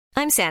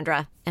I'm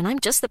Sandra, and I'm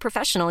just the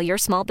professional your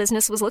small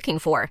business was looking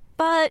for.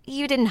 But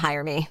you didn't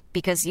hire me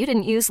because you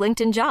didn't use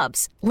LinkedIn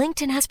Jobs.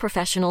 LinkedIn has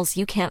professionals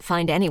you can't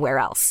find anywhere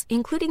else,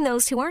 including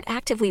those who aren't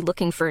actively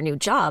looking for a new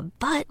job,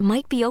 but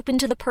might be open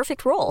to the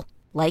perfect role,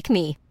 like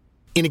me.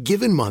 In a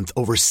given month,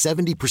 over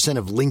 70%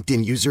 of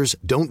LinkedIn users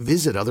don't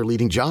visit other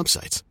leading job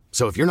sites.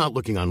 So if you're not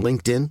looking on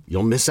LinkedIn,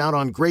 you'll miss out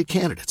on great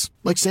candidates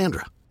like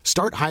Sandra.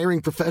 Start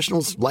hiring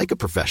professionals like a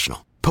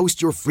professional.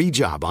 Post your free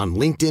job on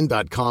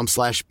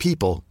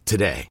linkedin.com/people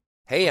today.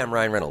 Hey, I'm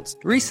Ryan Reynolds.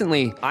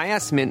 Recently, I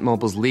asked Mint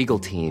Mobile's legal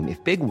team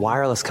if big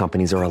wireless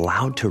companies are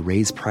allowed to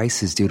raise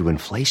prices due to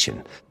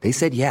inflation. They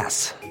said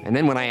yes. And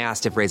then when I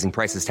asked if raising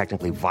prices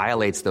technically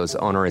violates those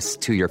onerous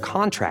two-year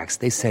contracts,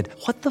 they said,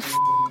 "What the f***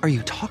 are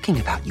you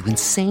talking about, you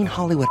insane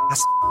Hollywood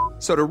ass?"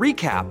 So to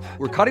recap,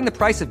 we're cutting the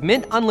price of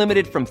Mint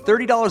Unlimited from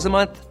 $30 a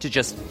month to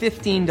just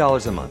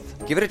 $15 a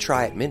month. Give it a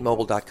try at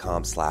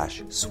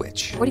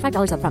mintmobile.com/switch.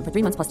 $45 up front for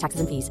 3 months plus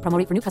taxes and fees. Promo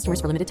rate for new customers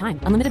for limited time.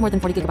 Unlimited more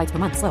than 40 gigabytes per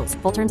month. Slows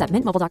full terms at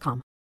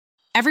mintmobile.com.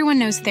 Everyone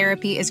knows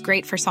therapy is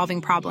great for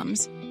solving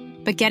problems,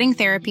 but getting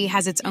therapy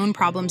has its own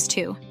problems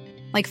too,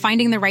 like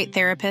finding the right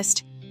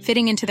therapist,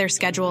 fitting into their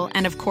schedule,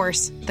 and of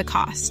course, the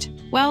cost.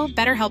 Well,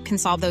 BetterHelp can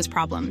solve those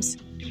problems.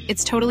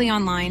 It's totally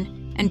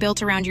online and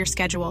built around your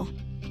schedule.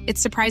 It's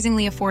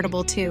surprisingly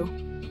affordable too.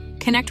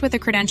 Connect with a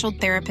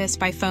credentialed therapist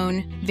by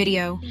phone,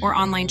 video, or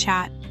online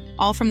chat,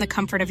 all from the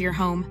comfort of your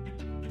home.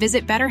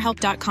 Visit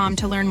BetterHelp.com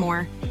to learn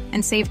more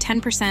and save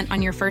 10%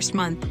 on your first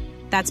month.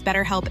 That's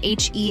BetterHelp,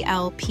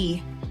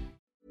 H-E-L-P.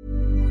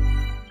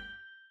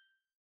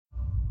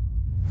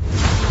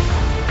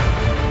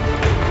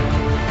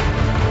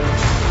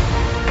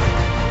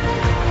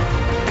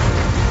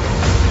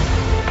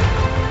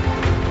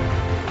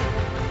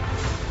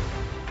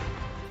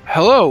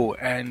 Hello,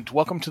 and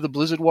welcome to the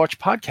Blizzard Watch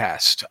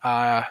podcast.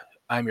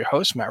 I'm your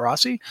host, Matt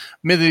Rossi.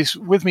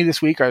 With me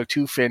this week are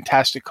two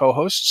fantastic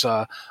co-hosts,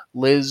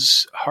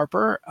 Liz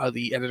Harper,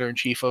 the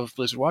editor-in-chief of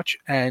Blizzard Watch,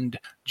 and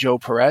Joe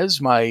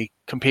Perez, my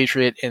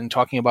compatriot in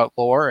talking about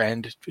lore,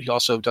 and he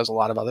also does a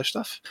lot of other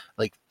stuff,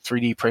 like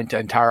 3D print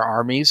entire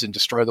armies and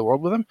destroy the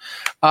world with them.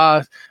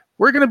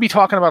 We're going to be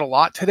talking about a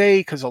lot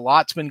today because a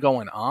lot's been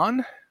going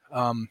on.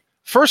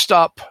 First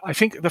up, I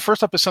think the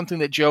first up is something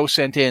that Joe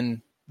sent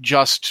in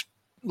just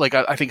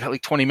I think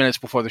 20 minutes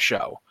before the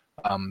show.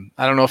 I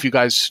don't know if you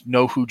guys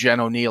know who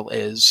Jen O'Neill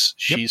is.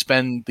 She's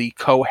been the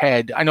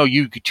co-head. I know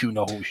you two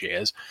know who she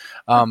is.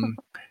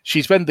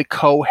 She's been the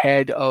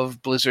co-head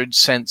of Blizzard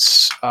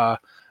since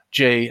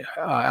Jay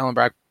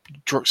Allenbrack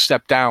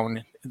stepped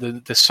down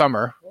this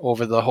summer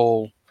over the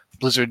whole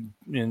Blizzard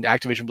and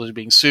Activision Blizzard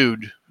being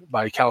sued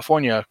by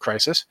California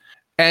crisis.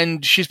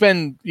 And she's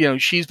been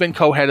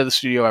co-head of the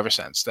studio ever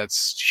since.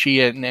 That's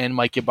she and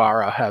Mike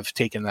Ybarra have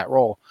taken that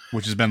role,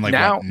 which has been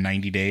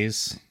 90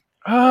 days.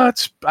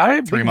 It's 3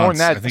 months. More than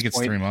that. I think it's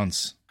 3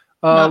 months.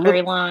 Not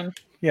very long.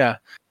 Yeah.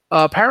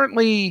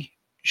 Apparently,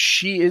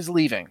 she is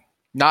leaving.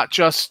 Not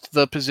just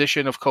the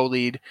position of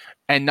co-lead,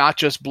 and not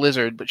just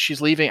Blizzard, but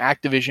she's leaving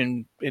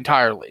Activision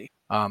entirely.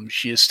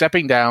 She is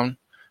stepping down.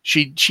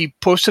 She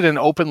posted an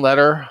open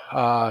letter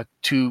on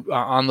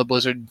the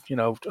Blizzard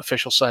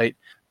official site,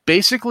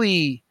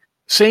 basically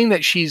saying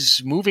that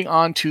she's moving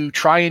on to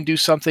try and do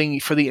something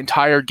for the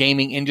entire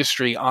gaming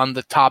industry on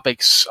the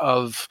topics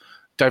of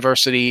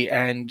diversity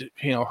and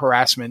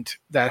harassment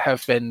that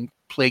have been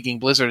plaguing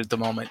Blizzard at the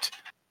moment.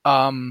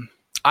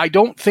 I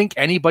don't think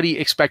anybody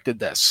expected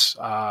this.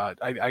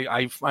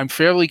 I'm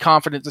fairly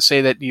confident to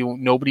say that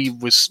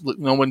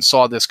no one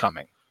saw this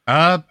coming.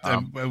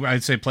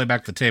 I'd say play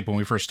back the tape when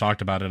we first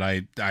talked about it.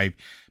 I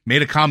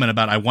made a comment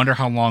about I wonder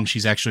how long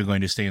she's actually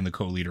going to stay in the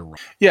co-leader role.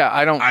 Yeah,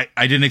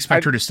 I didn't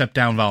expect her to step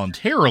down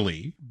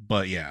voluntarily,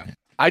 but yeah.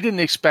 I didn't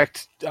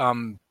expect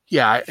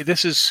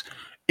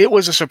it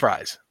was a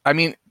surprise. I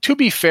mean, to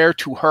be fair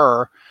to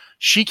her,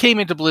 she came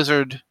into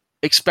Blizzard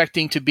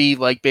expecting to be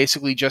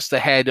basically just the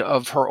head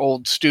of her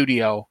old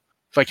studio,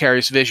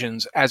 Vicarious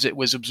Visions, as it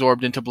was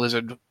absorbed into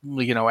Blizzard,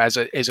 as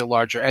a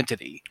larger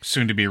entity.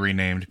 Soon to be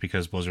renamed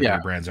because Blizzard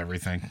rebrands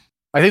everything.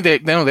 I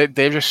think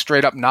they're just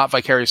straight up not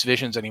Vicarious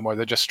Visions anymore.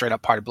 They're just straight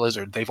up part of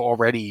Blizzard. They've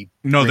already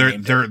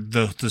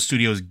the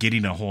studio's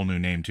getting a whole new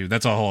name too.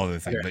 That's a whole other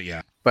thing, but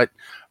yeah. But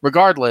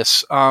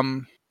regardless,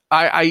 I'm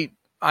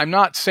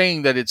not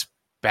saying that it's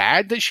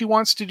bad that she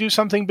wants to do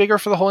something bigger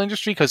for the whole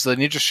industry, because the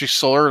industry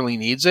sorely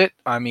needs it.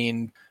 I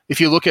mean, if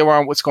you look at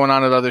what's going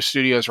on at other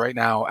studios right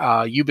now,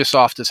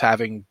 Ubisoft is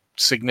having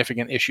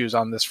significant issues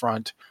on this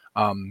front.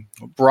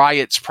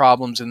 Riot's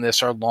problems in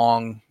this are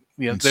long.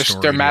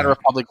 They're matter of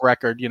public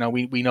record.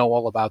 We know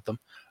all about them.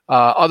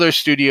 Other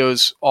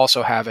studios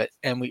also have it,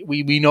 and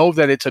we know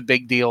that it's a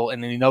big deal,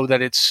 and we know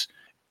that it's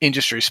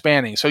industry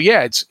spanning. So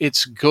yeah,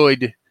 it's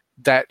good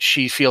that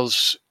she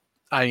feels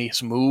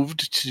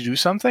moved to do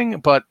something,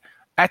 but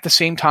at the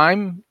same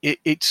time,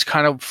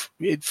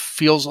 it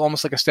feels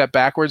almost like a step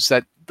backwards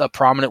that the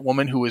prominent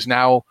woman who is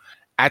now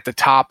at the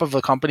top of the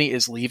company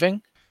is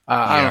leaving.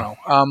 I don't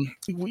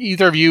know.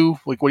 Either of you,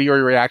 what are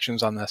your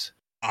reactions on this?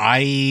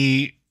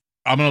 I'm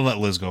going to let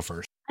Liz go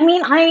first. I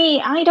mean,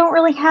 I don't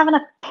really have an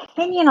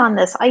opinion on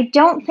this. I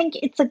don't think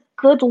it's a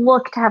good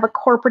look to have a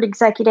corporate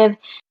executive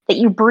that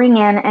you bring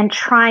in and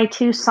try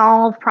to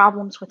solve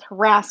problems with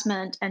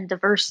harassment and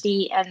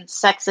diversity and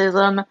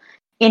sexism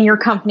in your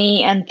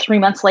company, and 3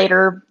 months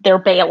later, they're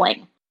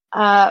bailing.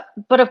 But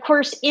of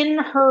course, in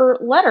her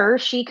letter,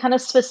 she kind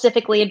of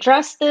specifically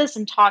addressed this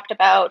and talked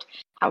about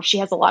how she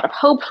has a lot of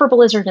hope for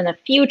Blizzard in the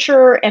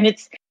future, and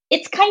it's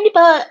kind of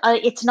a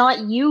it's not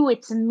you,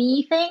 it's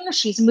me thing.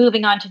 She's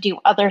moving on to do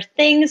other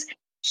things.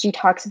 She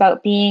talks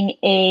about being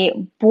a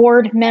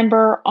board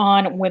member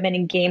on Women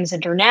in Games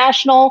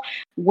International,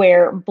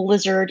 where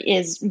Blizzard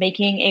is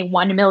making a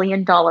 $1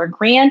 million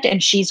grant,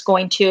 and she's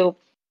going to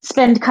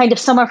spend kind of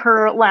some of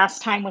her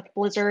last time with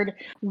Blizzard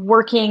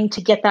working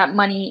to get that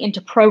money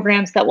into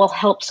programs that will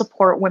help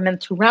support women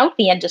throughout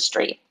the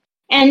industry.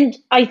 And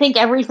I think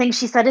everything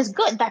she said is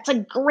good. That's a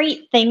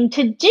great thing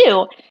to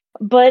do.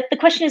 But the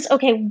question is,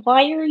 okay,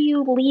 why are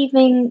you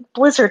leaving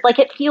Blizzard? Like,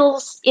 it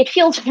feels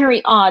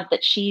very odd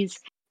that she's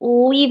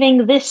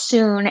leaving this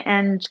soon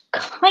and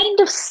kind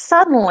of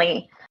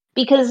suddenly,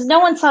 because no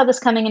one saw this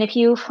coming. And if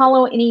you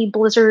follow any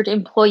Blizzard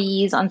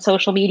employees on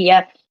social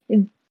media,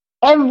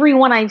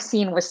 everyone I've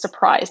seen was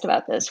surprised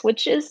about this,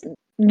 which is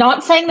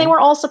not saying they were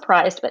all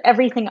surprised, but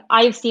everything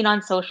I've seen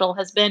on social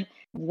has been,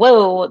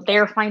 whoa,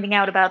 they're finding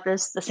out about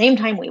this the same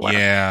time we were.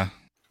 Yeah.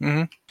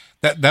 Mm-hmm.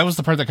 That was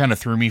the part that kind of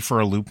threw me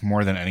for a loop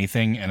more than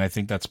anything. And I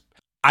think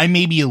I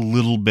may be a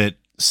little bit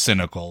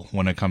cynical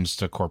when it comes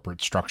to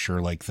corporate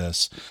structure like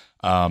this.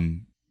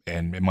 And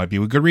it might be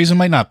with good reason,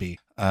 might not be.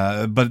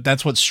 But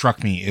that's what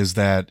struck me, is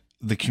that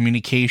the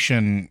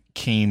communication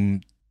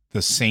came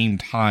the same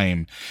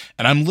time.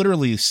 And I'm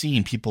literally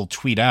seeing people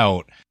tweet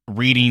out,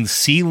 reading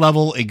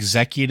C-level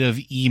executive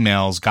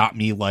emails got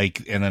me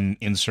like, and then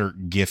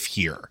insert GIF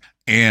here.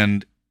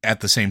 And at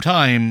the same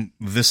time,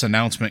 this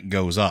announcement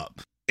goes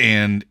up.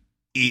 And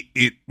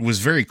it was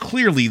very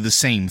clearly the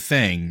same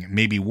thing,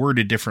 maybe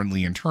worded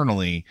differently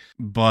internally,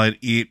 but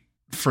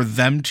for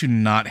them to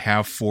not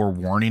have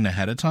forewarning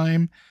ahead of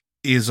time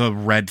is a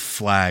red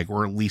flag,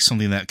 or at least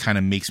something that kind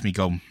of makes me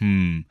go,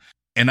 And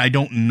I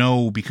don't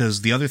know, because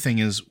the other thing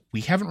is,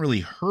 we haven't really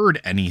heard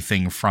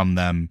anything from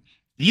them,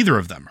 either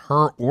of them,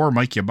 her or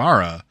Mike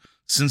Ybarra,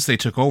 since they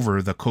took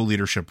over the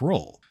co-leadership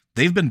role.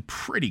 They've been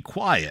pretty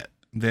quiet.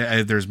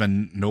 There's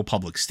been no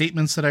public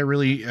statements that I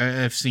really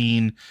have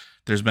seen.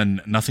 There's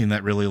been nothing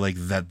that really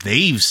that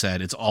they've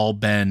said. It's all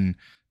been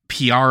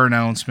PR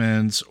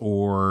announcements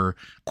or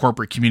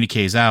corporate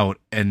communiques out,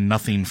 and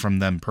nothing from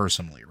them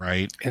personally,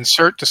 right?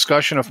 Insert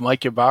discussion of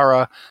Mike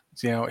Ybarra,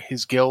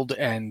 his guild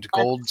and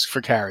golds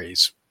for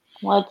carries.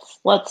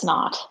 Let's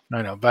not.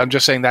 I know, but I'm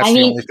just saying that's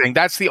the only thing.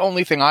 That's the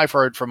only thing I've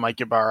heard from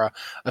Mike Ybarra,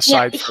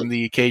 aside from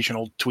the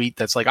occasional tweet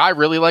that's like, I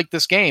really like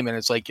this game. And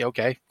it's like,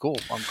 okay, cool.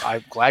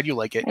 I'm glad you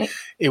like it. Right.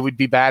 It would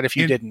be bad if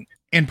you didn't.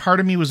 And part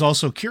of me was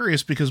also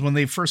curious, because when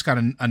they first got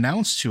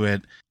announced to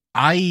it,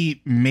 I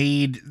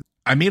made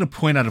a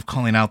point out of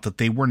calling out that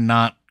they were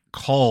not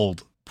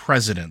called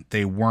president.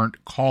 They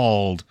weren't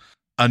called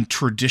a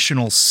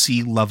traditional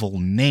C-level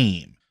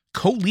name.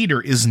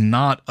 Co-leader is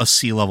not a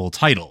C-level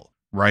title,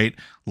 right?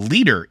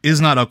 Leader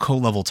is not a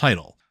co-level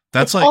title.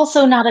 It's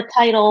also not a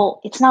title.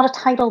 It's not a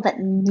title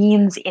that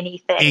means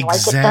anything.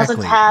 Exactly. It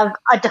doesn't have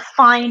a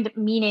defined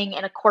meaning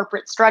in a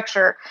corporate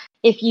structure.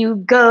 If you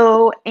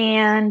go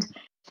and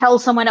tell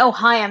someone, "Oh,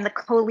 hi, I'm the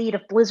co-lead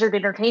of Blizzard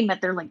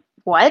Entertainment," they're like,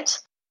 "What?"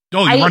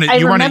 Oh,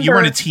 you run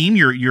a team?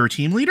 You're a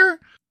team leader?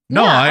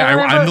 No, yeah,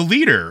 I'm the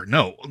leader.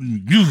 No,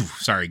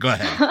 sorry, go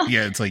ahead.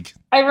 Yeah, it's like,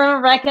 I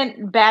remember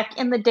back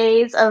in the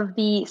days of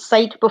the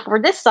site before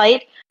this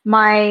site,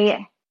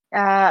 my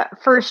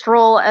first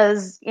role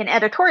as in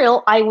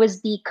editorial, I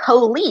was the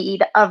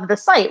co-lead of the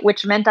site,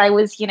 which meant I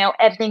was,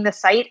 editing the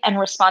site and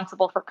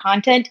responsible for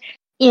content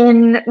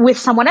with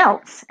someone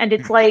else. And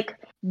it's like,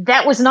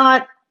 that was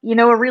not,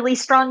 a really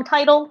strong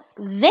title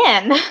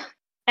then.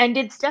 And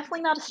it's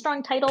definitely not a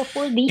strong title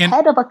for the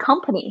head of a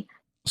company.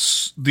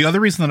 The other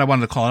reason that I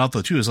wanted to call it out,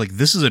 though, too, is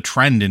this is a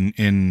trend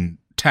in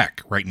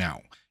tech right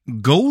now.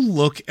 Go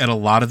look at a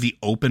lot of the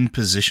open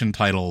position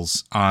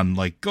titles on,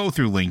 go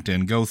through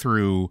LinkedIn, go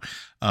through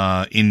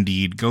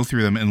Indeed, go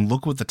through them, and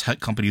look what the tech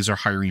companies are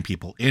hiring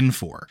people in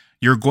for.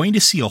 You're going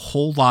to see a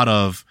whole lot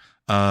of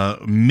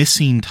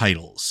missing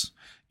titles.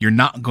 You're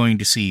not going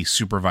to see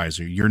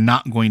supervisor. You're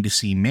not going to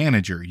see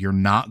manager. You're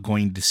not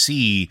going to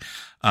see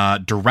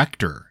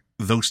director.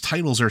 Those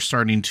titles are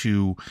starting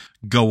to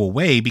go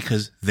away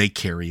because they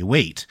carry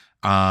weight.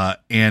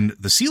 And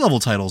the C-level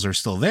titles are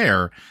still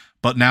there,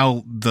 but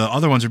now the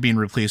other ones are being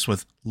replaced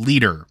with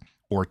leader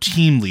or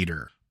team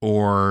leader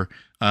or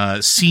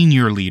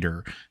senior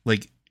leader.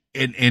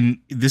 And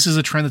this is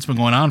a trend that's been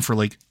going on for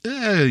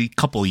a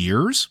couple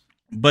years,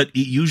 but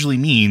it usually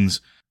means,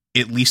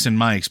 at least in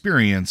my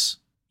experience,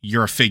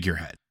 you're a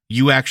figurehead.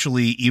 You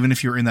actually, even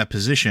if you're in that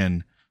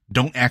position,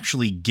 don't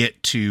actually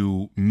get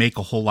to make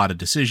a whole lot of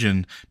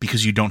decision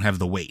because you don't have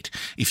the weight.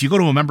 If you go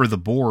to a member of the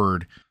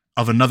board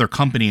of another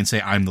company and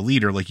say, I'm the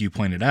leader, like you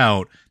pointed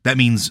out, that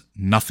means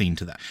nothing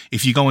to them.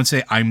 If you go and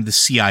say, I'm the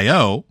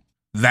CIO,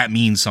 that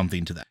means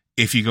something to them.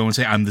 If you go and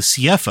say, I'm the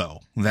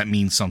CFO, that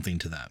means something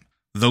to them.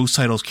 Those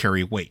titles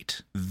carry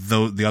weight,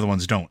 though the other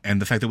ones don't.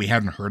 And the fact that we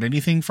haven't heard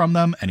anything from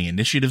them, any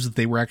initiatives that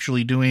they were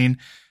actually doing,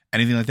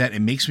 anything like that,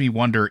 it makes me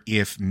wonder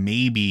if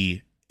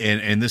maybe,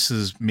 and this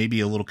is maybe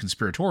a little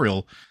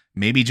conspiratorial,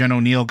 maybe Jen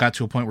O'Neill got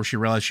to a point where she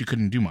realized she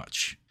couldn't do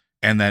much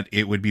and that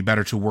it would be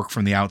better to work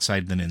from the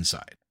outside than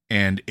inside.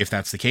 And if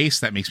that's the case,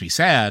 that makes me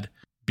sad,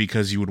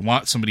 because you would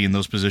want somebody in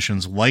those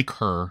positions like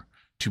her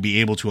to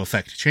be able to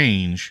affect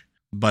change.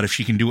 But if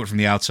she can do it from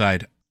the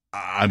outside,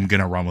 I'm going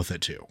to run with it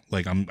too.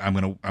 Like I'm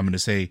going to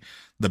say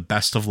the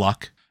best of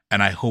luck.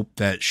 And I hope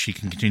that she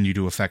can continue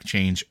to affect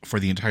change for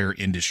the entire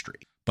industry.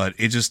 But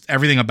it just,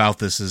 everything about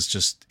this is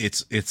just,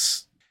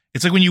 it's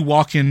like when you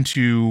walk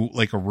into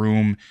like a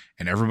room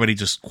and everybody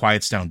just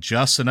quiets down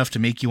just enough to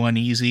make you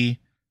uneasy,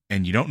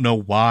 and you don't know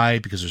why,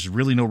 because there's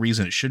really no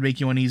reason it should make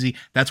you uneasy.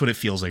 That's what it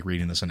feels like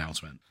reading this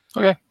announcement.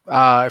 Okay.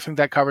 I think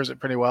that covers it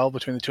pretty well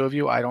between the two of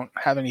you. I don't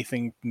have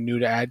anything new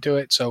to add to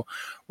it. So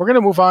we're going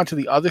to move on to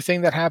the other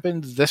thing that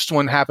happened. This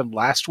one happened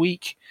last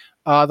week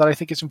that I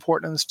think is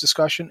important in this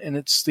discussion, and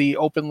it's the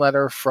open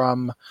letter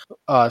from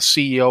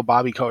CEO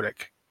Bobby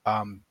Kotick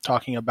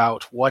talking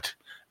about what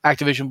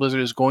Activision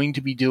Blizzard is going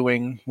to be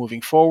doing moving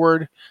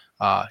forward.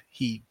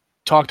 He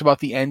talked about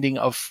the ending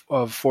of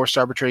forced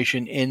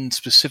arbitration in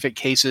specific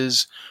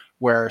cases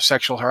where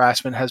sexual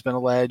harassment has been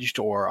alleged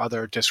or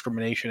other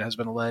discrimination has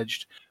been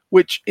alleged,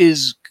 which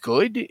is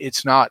good.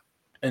 It's not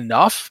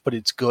enough, but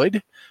it's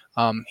good.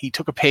 He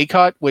took a pay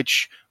cut,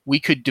 which we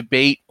could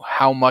debate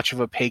how much of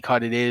a pay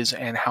cut it is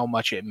and how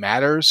much it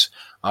matters.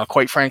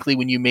 Quite frankly,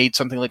 when you made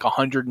something like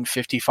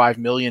 $155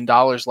 million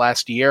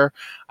last year,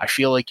 I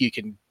feel like you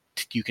can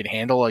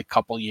handle a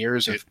couple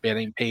years of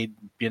getting paid,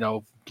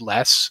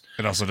 less.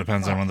 It also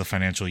depends on when the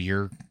financial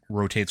year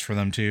rotates for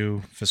them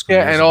too. Fiscal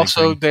yeah, and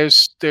also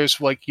there's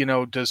like,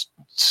 does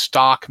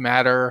stock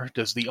matter?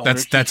 Does the owner?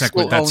 That's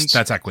equity.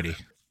 That's equity.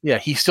 Yeah,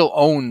 he still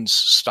owns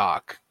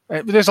stock.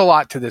 There's a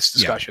lot to this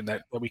discussion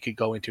that we could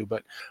go into,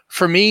 but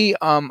for me,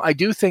 I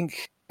do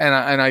think, and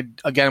I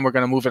again, we're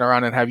going to move it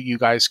around and have you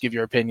guys give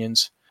your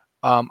opinions.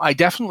 I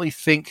definitely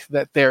think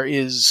that there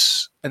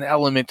is an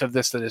element of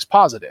this that is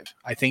positive.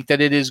 I think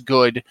that it is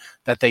good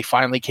that they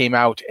finally came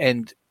out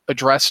and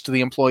addressed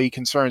the employee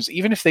concerns,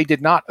 even if they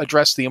did not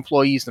address the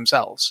employees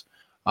themselves.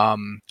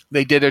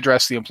 They did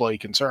address the employee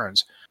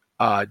concerns.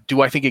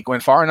 Do I think it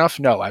went far enough?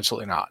 No,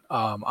 absolutely not.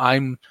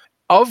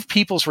 Of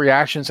people's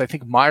reactions, I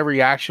think my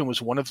reaction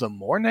was one of the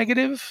more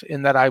negative,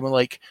 in that I'm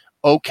like,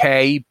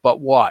 okay,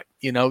 but what?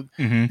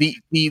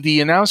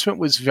 The announcement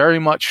was very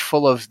much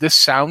full of, this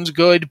sounds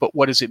good, but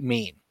what does it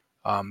mean?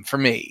 For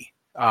me,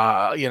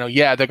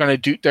 they're going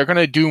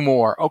to do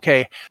more.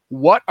 Okay.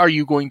 What are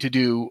you going to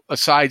do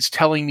besides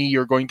telling me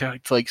you're going to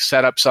like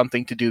set up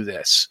something to do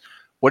this?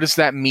 What does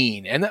that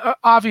mean? And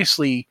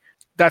obviously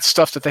that's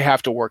stuff that they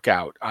have to work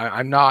out.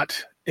 I'm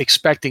not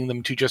expecting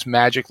them to just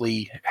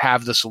magically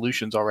have the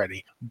solutions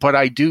already, but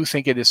I do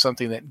think it is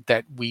something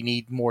that we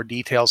need more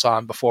details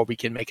on before we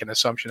can make an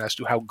assumption as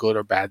to how good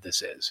or bad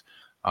this is.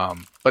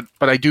 But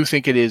I do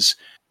think it's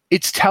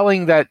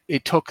telling that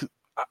it took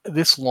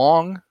this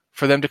long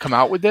for them to come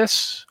out with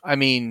this. I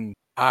mean,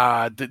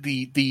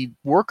 the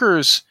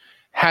workers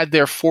had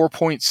their 4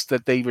 points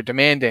that they were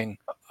demanding.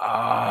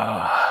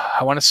 I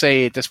want to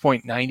say at this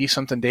point, 90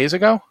 something days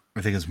ago.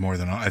 I think it's more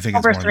than, I think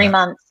over it's more 3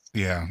 months.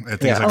 Yeah. I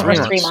think Yeah, it's like Over 3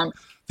 3 months. months.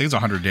 I think it's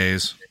 100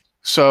 days.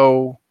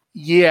 So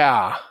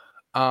yeah,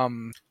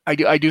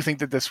 I do think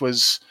that this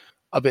was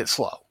a bit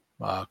slow,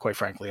 quite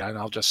frankly, and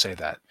I'll just say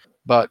that.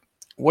 But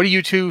what do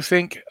you two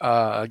think?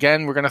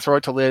 Again, we're going to throw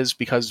it to Liz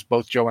because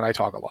both Joe and I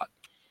talk a lot.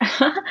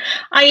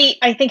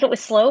 I think it was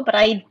slow, but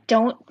I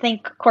don't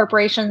think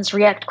corporations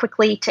react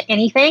quickly to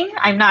anything.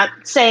 I'm not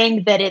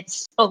saying that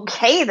it's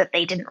okay that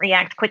they didn't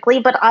react quickly,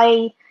 but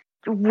I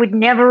would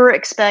never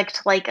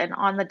expect like an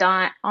on the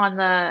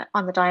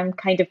dime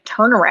kind of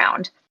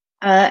turnaround.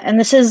 And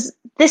this is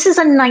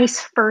a nice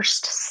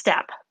first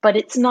step, but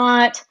it's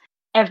not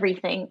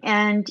everything.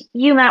 And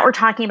you, Matt, were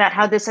talking about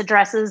how this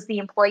addresses the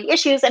employee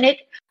issues, and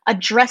it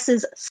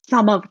addresses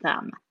some of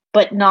them,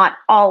 but not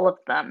all of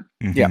them.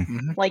 Mm-hmm. Yeah.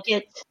 Mm-hmm. Like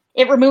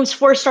it removes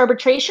forced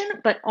arbitration,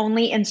 but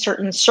only in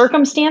certain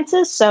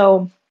circumstances.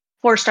 So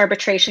forced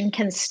arbitration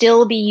can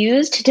still be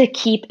used to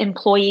keep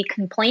employee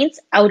complaints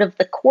out of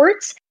the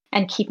courts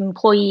and keep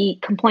employee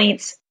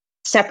complaints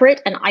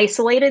separate and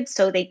isolated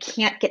so they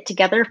can't get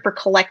together for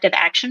collective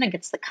action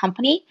against the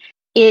company.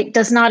 It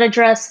does not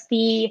address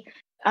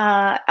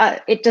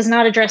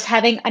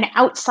having an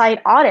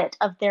outside audit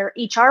of their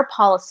HR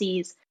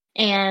policies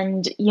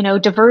and,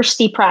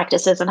 diversity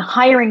practices and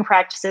hiring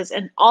practices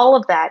and all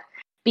of that,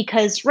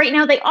 because right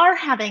now they are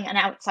having an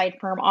outside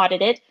firm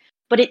audit it,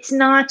 but it's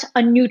not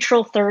a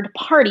neutral third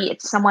party.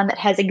 It's someone that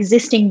has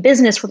existing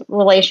business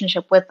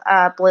relationship with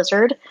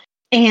Blizzard,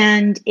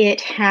 and it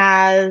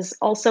has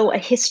also a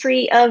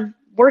history of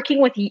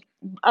working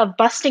of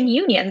busting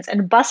unions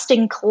and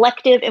busting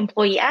collective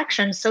employee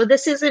action. So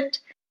this isn't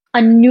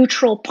a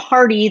neutral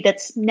party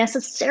that's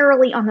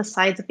necessarily on the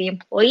sides of the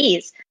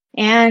employees.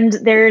 And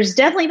there's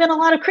definitely been a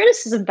lot of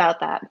criticism about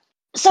that.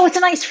 So it's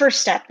a nice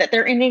first step that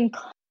they're ending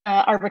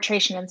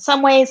arbitration in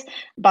some ways.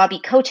 Bobby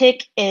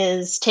Kotick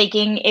is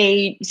taking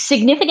a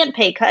significant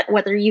pay cut,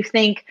 whether you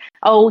think,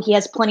 oh, he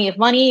has plenty of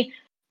money.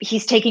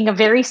 He's taking a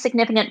very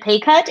significant pay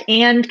cut.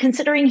 And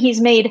considering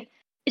he's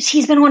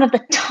been one of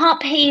the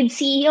top paid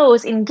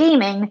CEOs in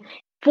gaming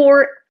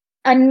for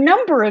a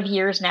number of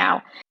years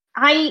now,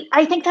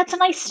 I think that's a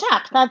nice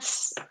step.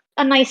 That's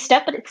a nice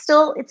step, but it's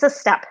a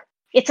step.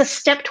 It's a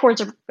step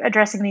towards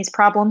addressing these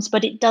problems,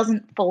 but it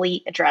doesn't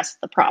fully address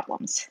the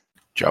problems.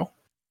 Joe?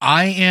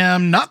 I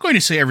am not going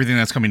to say everything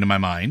that's coming to my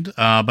mind,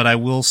 but I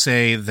will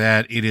say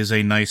that it is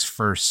a nice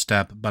first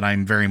step, but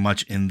I'm very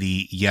much in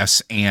the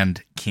yes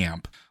and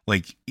camp.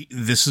 Like,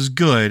 this is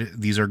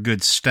good. These are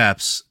good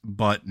steps,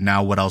 but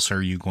now what else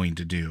are you going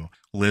to do?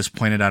 Liz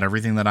pointed out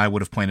everything that I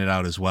would have pointed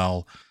out as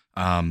well,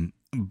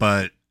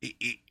 but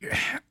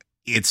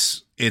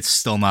it's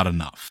still not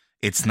enough.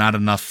 It's not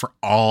enough for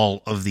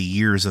all of the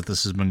years that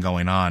this has been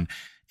going on.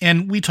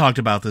 And we talked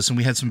about this, and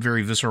we had some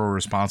very visceral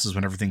responses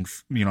when everything,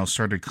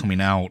 started coming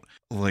out,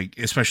 like,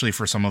 especially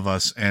for some of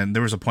us. And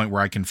there was a point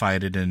where I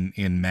confided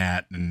in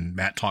Matt, and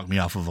Matt talked me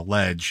off of a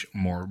ledge,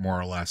 more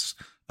or less.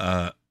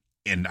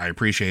 And I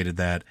appreciated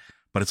that.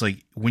 But it's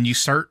like, when you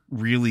start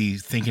really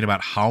thinking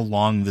about how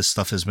long this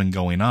stuff has been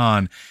going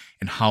on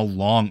and how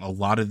long a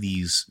lot of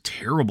these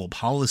terrible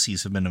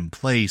policies have been in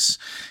place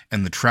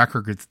and the track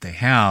record that they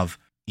have,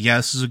 yeah,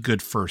 this is a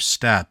good first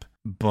step,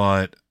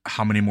 but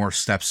how many more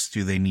steps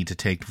do they need to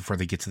take before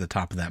they get to the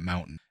top of that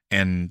mountain?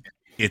 And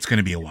it's going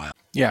to be a while.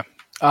 Yeah.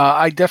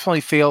 I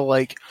definitely feel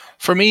like,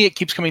 for me, it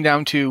keeps coming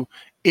down to,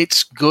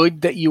 it's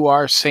good that you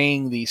are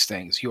saying these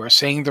things. You are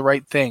saying the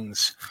right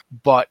things,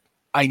 but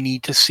I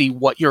need to see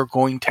what you're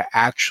going to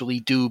actually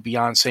do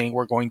beyond saying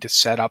we're going to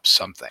set up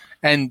something.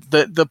 And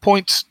the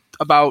points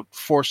about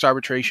forced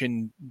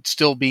arbitration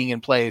still being in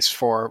place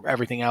for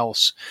everything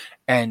else,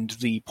 and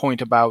the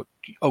point about,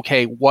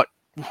 okay,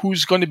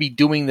 who's going to be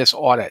doing this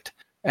audit?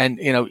 And,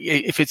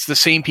 if it's the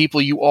same people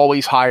you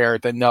always hire,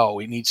 then no,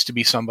 it needs to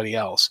be somebody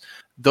else.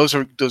 Those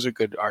are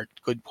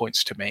good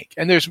points to make.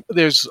 And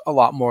there's a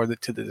lot more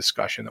to the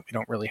discussion that we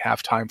don't really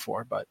have time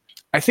for, but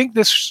I think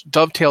this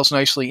dovetails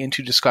nicely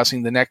into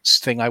discussing the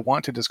next thing I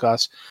want to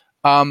discuss.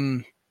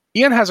 Ian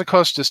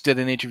Hazzikostas did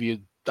an interview,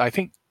 I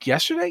think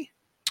yesterday,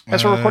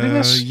 as we're recording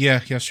this.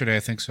 Yeah, yesterday, I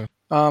think so.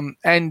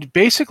 And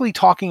basically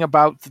talking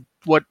about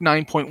what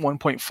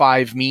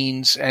 9.1.5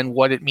 means and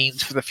what it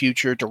means for the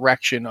future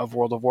direction of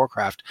World of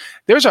Warcraft.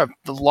 There's a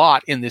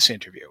lot in this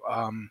interview.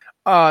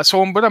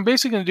 So what I'm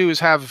basically going to do is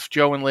have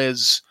Joe and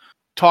Liz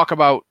talk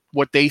about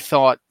what they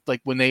thought,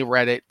 like when they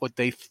read it, what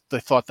they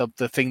thought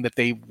the thing that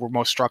they were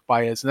most struck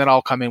by is, and then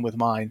I'll come in with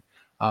mine.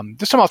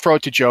 This time I'll throw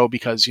it to Joe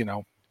because,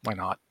 why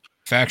not?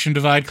 Faction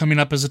divide coming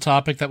up as a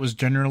topic that was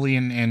generally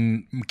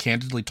and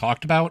candidly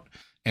talked about,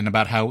 and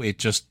about how it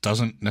just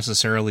doesn't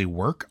necessarily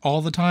work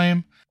all the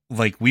time.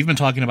 Like, we've been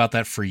talking about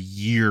that for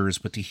years,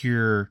 but to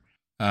hear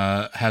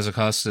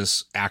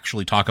Hazzikostas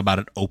actually talk about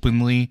it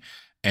openly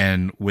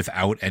and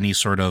without any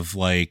sort of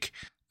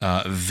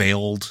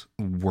veiled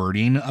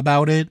wording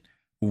about it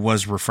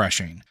was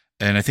refreshing.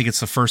 And I think it's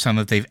the first time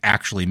that they've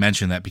actually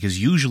mentioned that,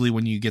 because usually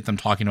when you get them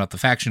talking about the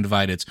faction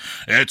divide,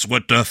 it's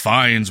what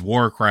defines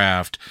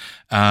Warcraft.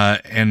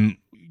 And,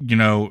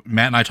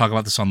 Matt and I talk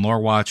about this on Lore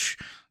Watch.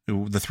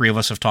 The three of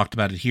us have talked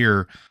about it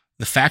here.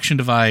 The faction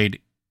divide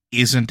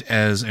isn't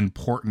as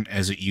important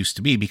as it used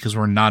to be because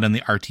we're not in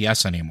the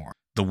RTS anymore.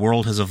 The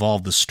world has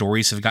evolved. The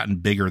stories have gotten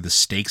bigger. The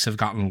stakes have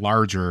gotten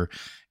larger.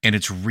 And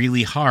it's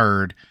really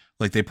hard,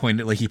 like he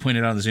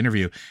pointed out in this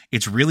interview,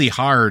 it's really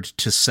hard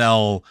to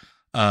sell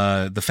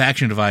the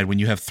faction divide when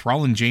you have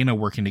Thrall and Jaina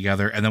working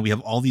together, and then we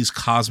have all these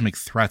cosmic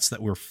threats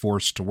that we're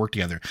forced to work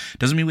together.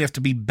 Doesn't mean we have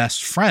to be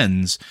best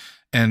friends.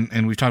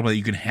 And we've talked about,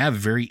 you can have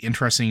very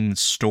interesting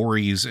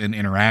stories and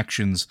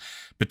interactions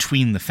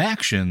between the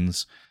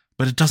factions,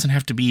 but it doesn't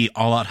have to be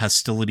all-out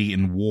hostility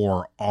and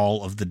war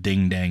all of the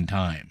ding-dang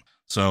time.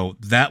 So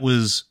that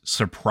was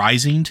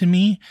surprising to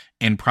me,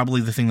 and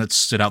probably the thing that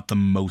stood out the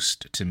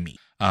most to me.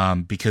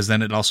 Because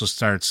then it also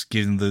starts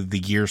getting the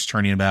gears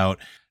turning about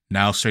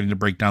now starting to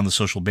break down the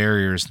social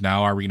barriers.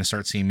 Now are we going to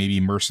start seeing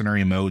maybe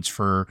mercenary modes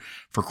for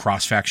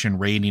cross-faction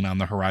raiding on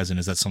the horizon?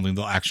 Is that something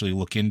they'll actually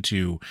look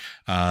into?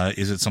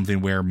 Is it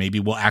something where maybe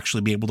we'll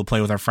actually be able to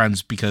play with our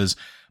friends because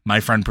my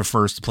friend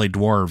prefers to play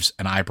dwarves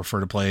and I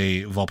prefer to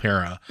play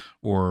Volpera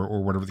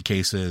or whatever the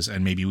case is,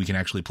 and maybe we can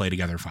actually play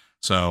together fine.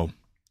 So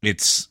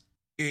it's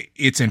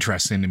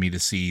interesting to me to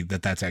see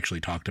that that's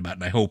actually talked about,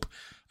 and I hope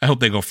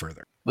they go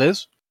further.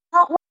 Liz?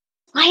 What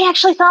I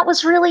actually thought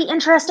was really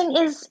interesting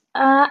is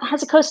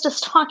Hazzikostas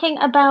talking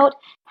about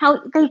how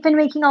they've been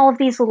making all of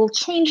these little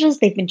changes.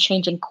 They've been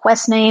changing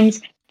quest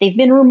names. They've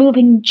been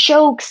removing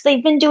jokes.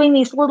 They've been doing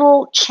these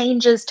little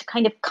changes to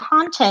kind of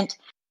content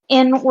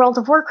in World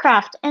of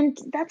Warcraft. And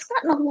that's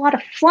gotten a lot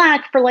of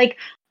flack for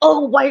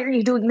why are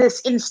you doing this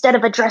instead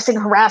of addressing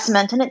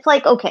harassment? And it's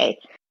like, okay,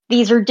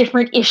 these are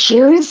different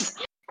issues.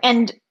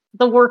 And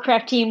the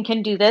Warcraft team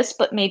can do this,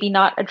 but maybe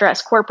not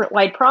address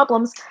corporate-wide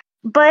problems.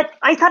 But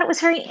I thought it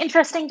was very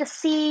interesting to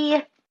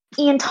see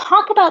Ian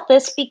talk about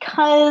this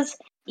because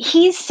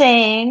he's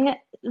saying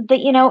that,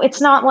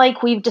 it's not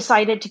like we've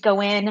decided to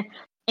go in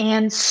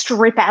and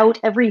strip out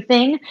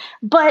everything,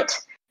 but,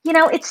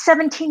 it's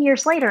 17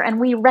 years later and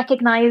we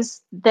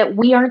recognize that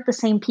we aren't the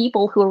same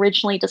people who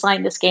originally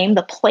designed this game.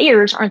 The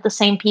players aren't the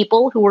same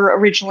people who were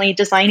originally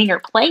designing or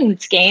playing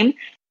this game.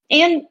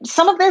 And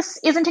some of this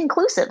isn't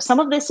inclusive. Some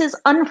of this is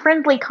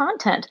unfriendly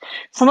content.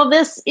 Some of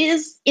this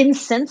is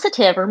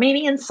insensitive or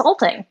maybe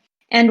insulting.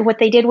 And what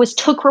they did was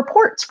took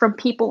reports from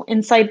people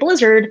inside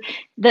Blizzard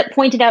that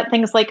pointed out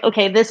things like,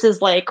 okay, this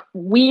is like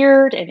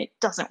weird and it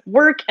doesn't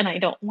work and I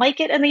don't like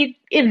it. And they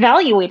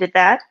evaluated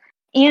that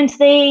and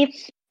they,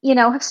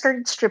 have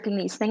started stripping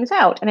these things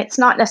out. And it's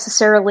not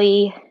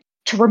necessarily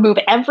to remove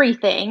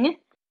everything,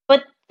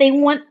 but they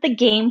want the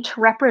game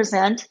to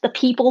represent the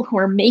people who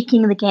are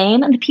making the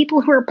game and the people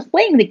who are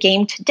playing the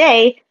game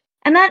today.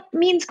 And that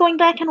means going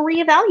back and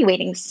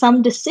reevaluating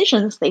some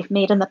decisions they've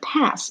made in the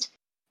past.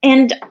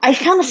 And I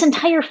found this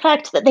entire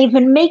fact that they've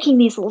been making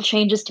these little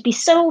changes to be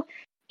so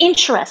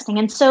interesting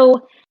and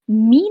so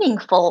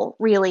meaningful,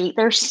 really.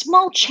 They're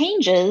small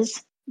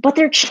changes, but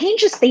they're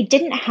changes they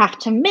didn't have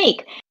to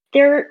make.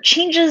 They're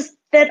changes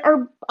that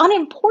are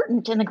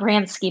unimportant in the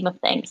grand scheme of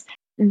things.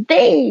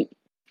 They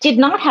did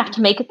not have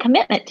to make a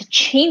commitment to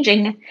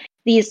changing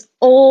these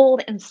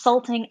old,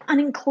 insulting,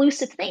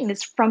 uninclusive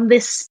things from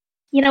this,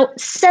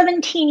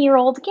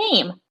 17-year-old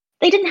game.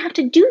 They didn't have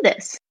to do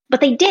this, but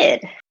they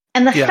did.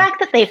 And the fact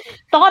that they've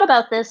thought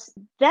about this,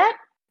 that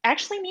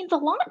actually means a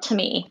lot to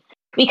me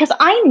because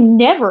I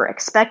never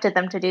expected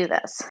them to do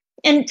this.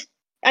 And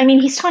I mean,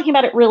 he's talking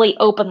about it really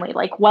openly,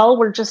 like, well,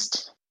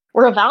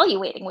 we're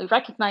evaluating. We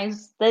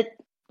recognize that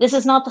this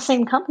is not the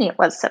same company it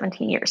was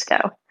 17 years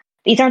ago.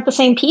 These aren't the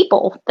same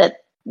people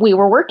that we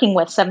were working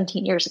with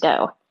 17 years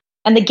ago.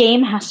 And the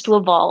game has to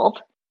evolve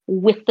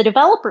with the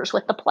developers,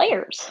 with the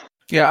players.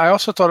 Yeah, I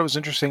also thought it was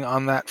interesting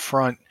on that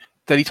front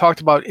that he talked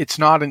about it's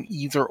not an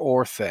either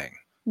or thing.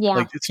 Yeah.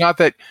 Like, it's not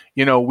that,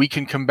 we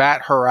can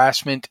combat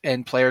harassment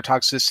and player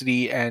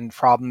toxicity and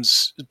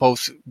problems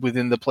both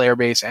within the player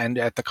base and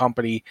at the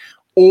company,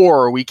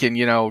 or we can,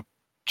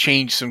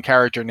 change some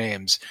character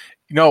names.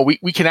 No,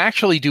 we can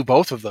actually do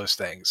both of those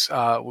things.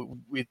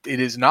 It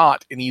is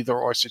not an either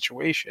or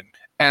situation.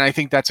 And I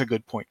think that's a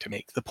good point to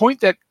make. The point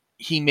that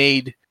he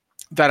made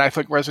that I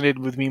think resonated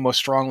with me most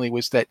strongly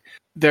was that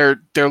they're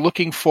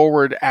looking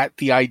forward at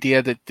the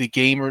idea that the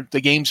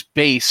game's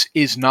base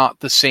is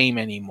not the same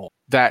anymore.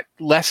 That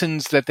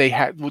lessons that they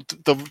had,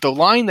 the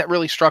line that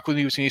really struck with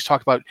me was when he was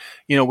talking about,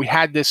 we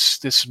had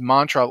this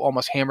mantra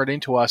almost hammered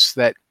into us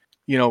that,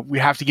 we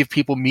have to give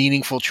people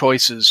meaningful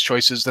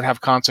choices that have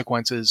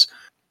consequences,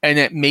 and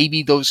that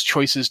maybe those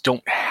choices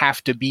don't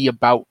have to be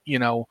about,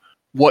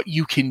 what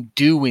you can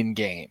do in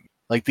game.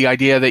 Like the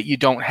idea that you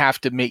don't have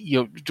to make,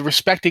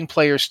 respecting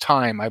players'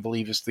 time, I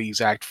believe is the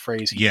exact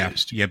phrase he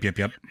used. Yep.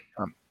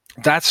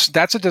 That's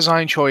a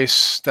design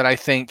choice that I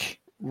think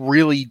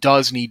really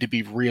does need to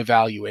be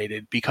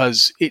reevaluated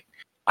because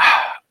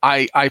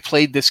I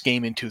played this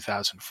game in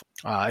 2004.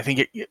 I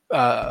think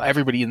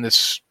everybody in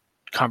this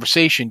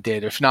conversation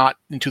did, if not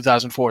in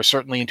 2004,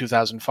 certainly in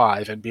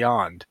 2005 and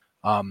beyond.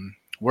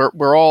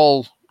 We're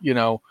all,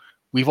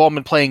 we've all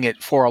been playing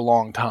it for a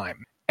long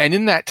time. And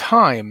in that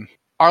time,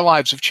 our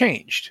lives have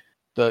changed.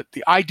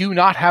 I do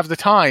not have the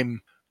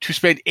time to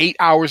spend 8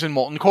 hours in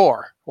Molten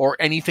Core or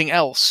anything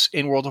else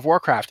in World of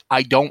Warcraft.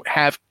 I don't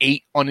have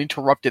 8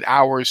 uninterrupted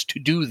hours to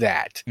do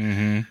that.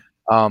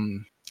 Mm-hmm.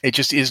 It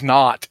just is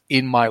not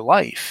in my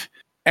life.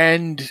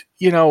 And,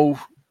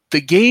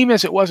 the game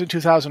as it was in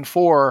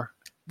 2004,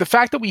 the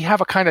fact that we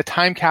have a kind of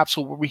time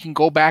capsule where we can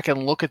go back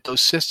and look at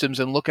those systems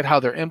and look at how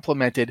they're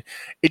implemented,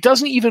 it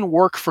doesn't even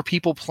work for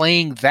people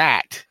playing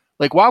that.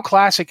 Like WoW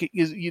Classic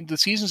is the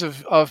Seasons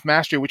of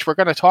Mastery, which we're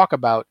going to talk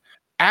about,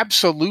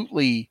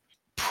 absolutely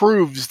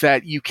proves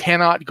that you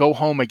cannot go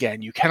home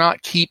again. You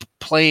cannot keep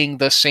playing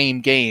the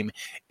same game.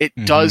 It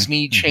does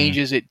need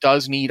changes. It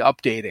does need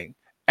updating.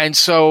 And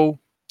so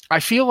I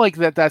feel like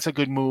that's a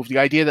good move. The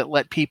idea that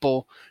let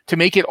people to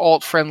make it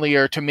alt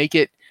friendlier, to make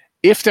it,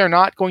 if they're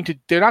not going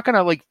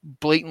to like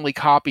blatantly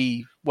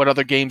copy what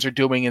other games are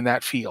doing in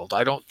that field.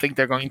 I don't think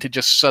they're going to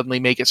just suddenly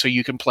make it so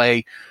you can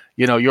play,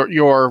 your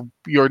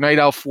Night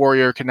Elf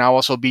warrior can now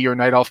also be your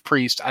Night Elf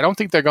priest. I don't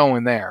think they're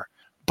going there.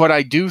 But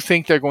I do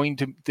think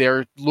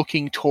they're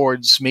looking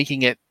towards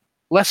making it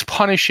less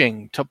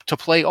punishing to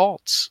play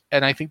alts.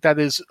 And I think that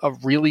is a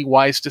really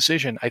wise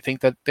decision. I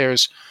think that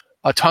there's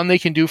a ton they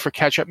can do for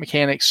catch-up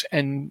mechanics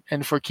and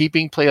for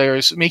keeping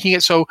players, making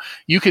it so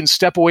you can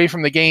step away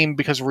from the game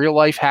because real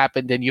life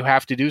happened and you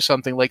have to do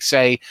something like,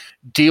 say,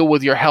 deal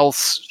with your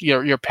health,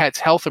 your pet's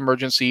health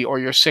emergency or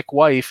your sick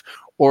wife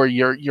or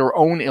your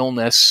own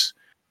illness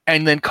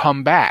and then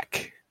come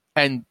back.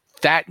 And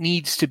that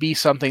needs to be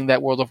something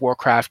that World of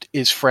Warcraft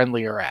is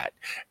friendlier at.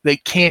 They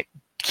can't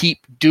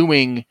keep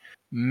doing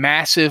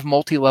massive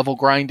multi-level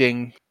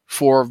grinding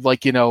for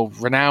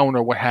renown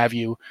or what have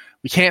you.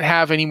 We can't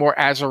have any more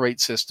Azerate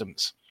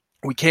systems.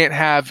 We can't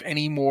have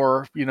any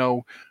more,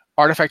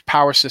 artifact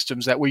power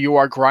systems that where you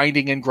are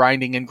grinding and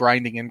grinding and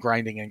grinding and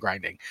grinding and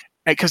grinding.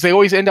 Because they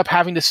always end up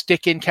having to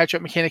stick in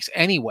catch-up mechanics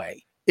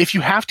anyway. If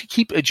you have to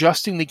keep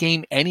adjusting the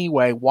game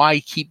anyway, why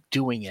keep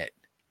doing it?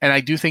 And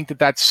I do think that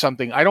that's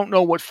something. I don't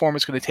know what form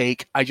it's going to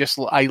take. I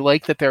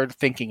like that they're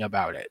thinking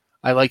about it.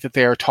 I like that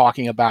they're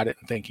talking about it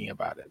and thinking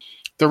about it.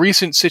 The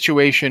recent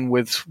situation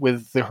with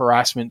the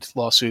harassment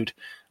lawsuit,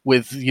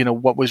 with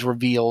what was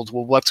revealed,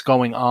 what's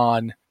going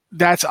on,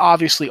 that's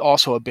obviously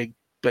also a big.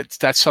 But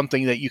that's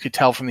something that you could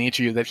tell from the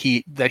interview that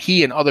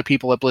he and other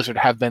people at Blizzard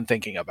have been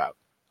thinking about.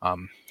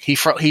 He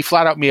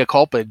flat out mea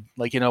culpa,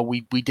 like,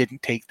 we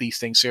didn't take these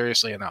things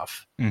seriously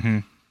enough. Mm-hmm.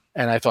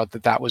 And I thought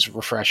that was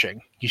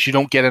refreshing. You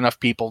don't get enough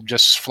people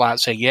just flat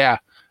saying, yeah,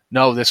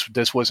 no,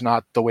 this was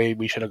not the way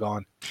we should have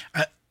gone.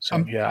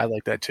 I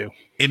like that too.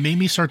 It made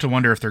me start to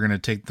wonder if they're going to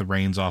take the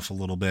reins off a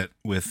little bit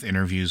with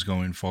interviews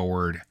going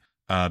forward,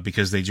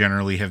 because they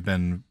generally have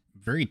been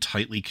very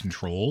tightly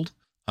controlled,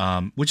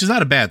 which is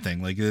not a bad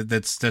thing. Like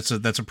that's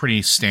a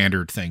pretty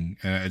standard thing.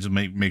 To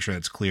make sure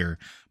that's clear.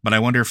 But I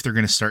wonder if they're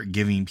going to start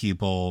giving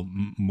people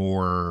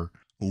more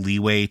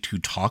leeway to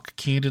talk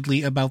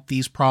candidly about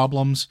these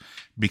problems,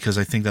 because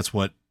I think that's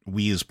what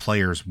we as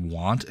players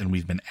want and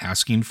we've been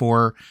asking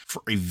for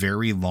a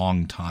very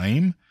long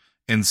time,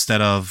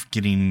 instead of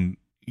getting,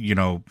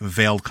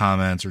 veiled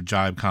comments or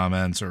jibe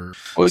comments or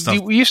stuff.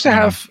 We used to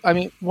have,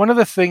 one of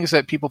the things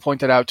that people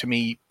pointed out to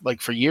me,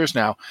 like for years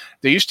now,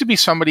 there used to be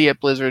somebody at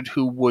Blizzard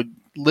who would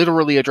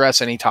literally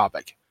address any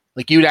topic.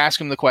 Like you'd ask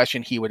him the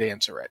question, he would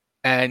answer it.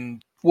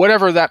 And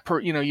whatever that,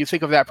 you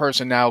think of that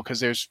person now,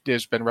 because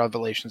there's been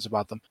revelations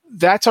about them.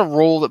 That's a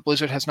role that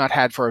Blizzard has not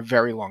had for a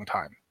very long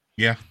time.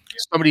 Yeah.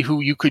 Somebody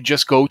who you could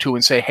just go to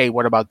and say, hey,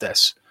 what about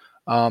this?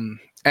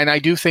 And I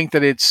do think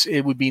that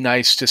it would be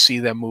nice to see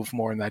them move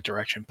more in that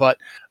direction. But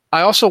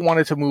I also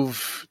wanted to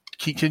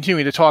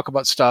continue to talk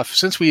about stuff,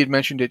 since we had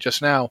mentioned it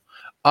just now.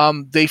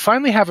 They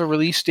finally have a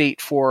release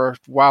date for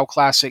WoW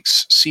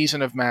Classic's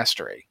Season of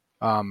Mastery.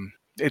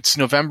 It's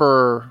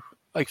November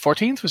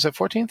 14th. Was it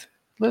 14th,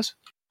 Liz?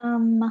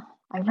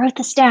 I wrote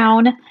this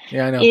down.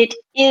 Yeah, I know. It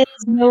is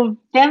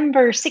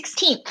November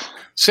 16th.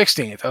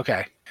 16th.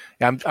 Okay.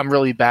 Yeah, I'm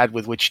really bad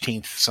with which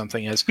teenth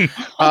something is.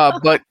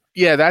 But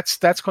yeah,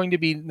 that's going to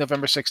be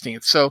November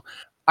 16th. So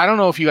I don't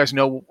know if you guys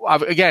know.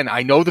 Again,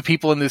 I know the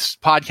people in this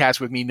podcast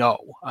with me know.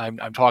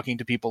 I'm talking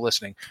to people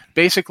listening.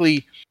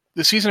 Basically,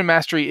 the Season of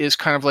Mastery is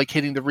kind of like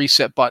hitting the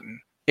reset button.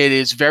 It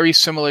is very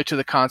similar to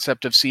the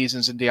concept of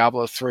seasons in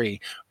Diablo 3,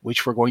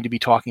 which we're going to be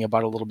talking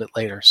about a little bit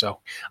later. So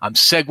I'm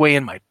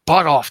segueing my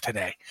butt off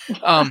today.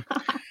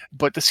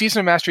 But the Season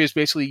of Mastery is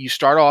basically you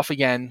start off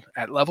again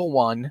at level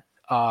 1.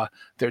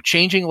 They're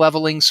changing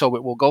leveling so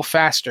it will go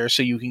faster,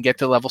 so you can get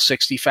to level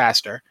 60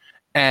 faster.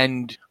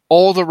 And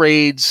all the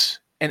raids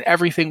and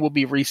everything will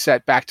be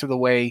reset back to the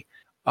way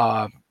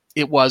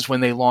it was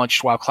when they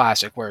launched WoW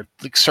Classic, where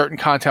certain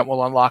content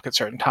will unlock at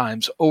certain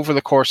times. Over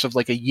the course of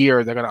a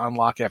year, they're going to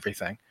unlock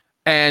everything.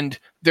 And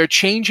they're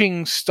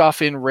changing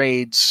stuff in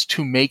raids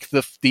to make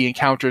the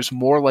encounters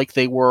more like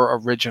they were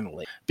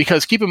originally.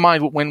 Because keep in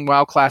mind, when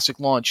WoW Classic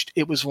launched,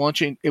 it was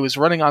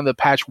running on the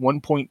patch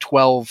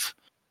 1.12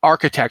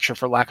 architecture,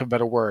 for lack of a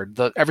better word.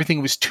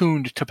 Everything was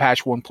tuned to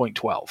patch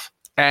 1.12.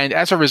 And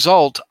as a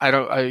result,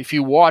 if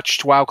you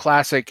watched WoW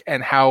Classic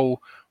and how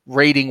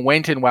raiding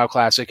went in WoW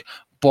Classic,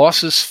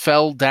 bosses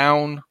fell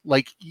down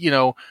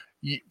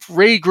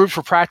raid groups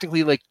were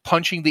practically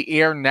punching the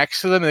air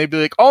next to them, and they'd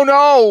be like, "Oh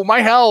no, my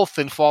health,"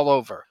 and fall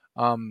over.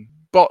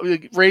 But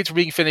raids were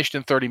being finished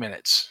in 30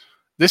 minutes.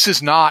 This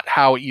is not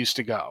how it used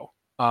to go.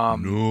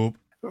 Nope.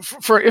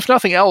 For if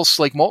nothing else,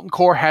 Molten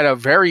Core had a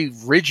very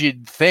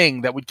rigid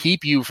thing that would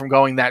keep you from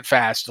going that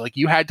fast.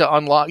 You had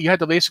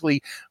to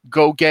basically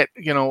go get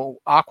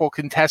aqua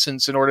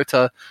contestants in order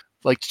to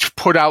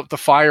put out the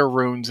fire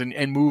runes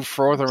and move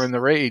further in the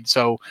raid.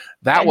 So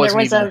that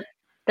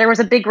there was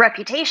a big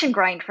reputation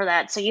grind for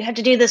that. So you had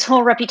to do this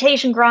whole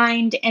reputation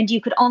grind, and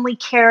you could only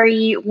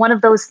carry one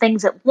of those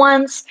things at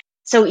once.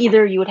 So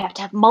either you would have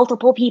to have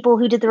multiple people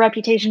who did the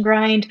reputation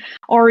grind,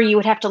 or you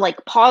would have to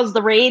pause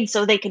the raid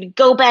so they could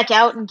go back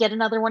out and get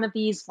another one of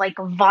these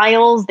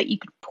vials that you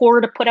could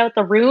pour to put out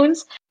the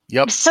runes.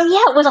 Yep. So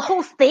yeah, it was a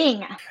whole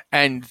thing.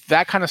 And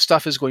that kind of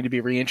stuff is going to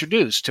be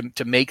reintroduced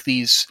to make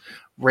these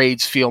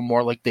raids feel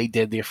more like they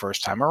did the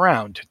first time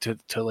around, to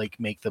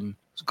make them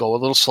go a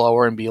little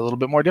slower and be a little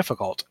bit more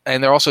difficult.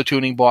 And they're also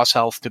tuning boss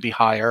health to be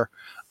higher.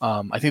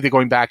 I think they're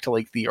going back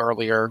to the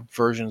earlier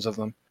versions of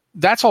them.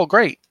 That's all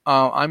great.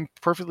 I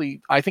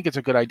think it's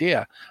a good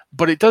idea,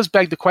 but it does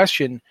beg the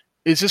question,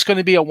 is this going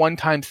to be a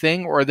one-time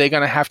thing, or are they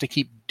going to have to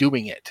keep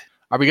doing it?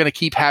 Are we going to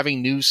keep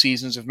having new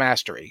seasons of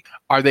Mastery?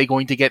 Are they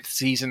going to get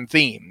season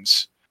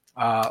themes?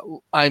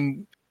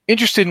 I'm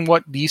interested in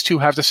what these two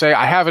have to say.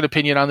 I have an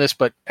opinion on this,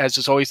 but as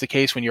is always the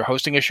case when you're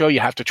hosting a show, you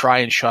have to try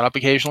and shut up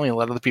occasionally and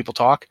let other people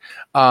talk.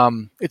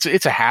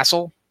 It's a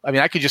hassle.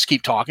 I could just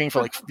keep talking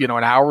for an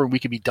hour and we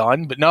could be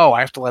done, but no,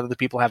 I have to let other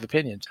people have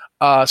opinions.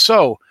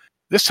 So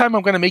this time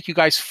I'm going to make you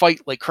guys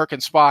fight like Kirk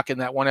and Spock in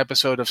that one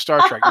episode of Star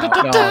Trek.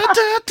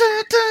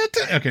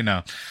 Okay,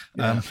 no.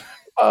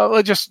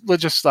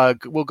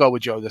 We'll go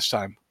with Joe this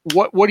time.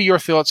 What are your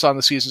thoughts on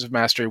the Seasons of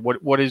Mastery?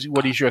 What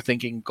is your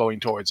thinking going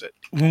towards it?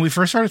 When we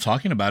first started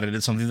talking about it,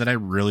 it's something that I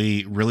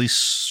really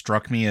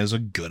struck me as a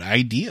good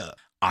idea.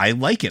 I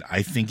like it.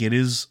 I think it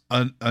is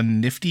a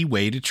nifty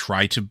way to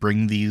try to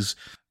bring these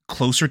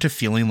closer to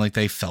feeling like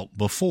they felt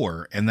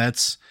before. And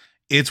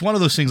it's one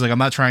of those things, like, I'm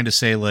not trying to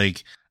say,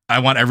 like, I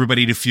want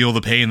everybody to feel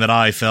the pain that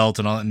I felt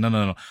and all.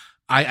 No.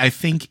 I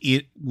think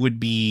it would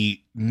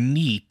be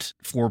neat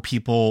for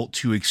people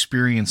to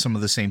experience some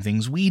of the same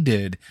things we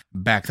did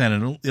back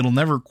then. It'll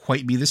never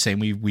quite be the same.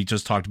 We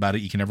just talked about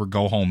it. You can never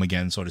go home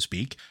again, so to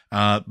speak.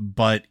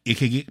 But it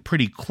could get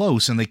pretty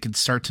close, and they could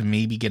start to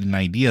maybe get an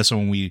idea. So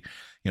when we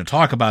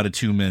talk about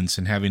attunements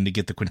and having to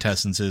get the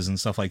quintessences and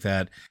stuff like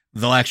that,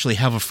 they'll actually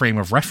have a frame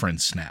of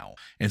reference now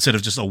instead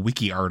of just a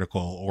wiki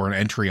article or an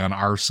entry on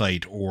our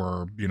site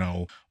or,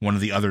 one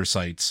of the other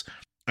sites.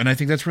 And I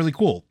think that's really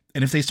cool.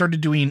 And if they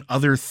started doing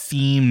other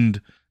themed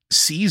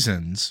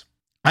seasons,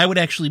 I would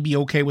actually be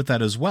okay with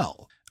that as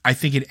well. I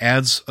think it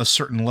adds a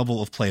certain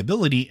level of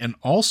playability, and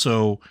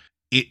also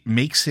it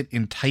makes it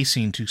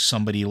enticing to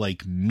somebody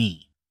like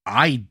me.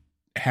 I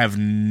have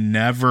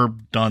never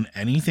done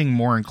anything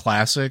more in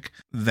Classic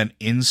than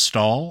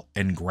install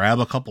and grab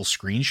a couple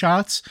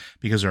screenshots,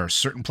 because there are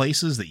certain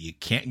places that you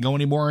can't go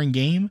anymore in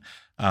game,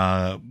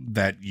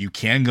 that you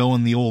can go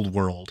in the old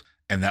world.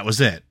 And that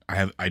was it.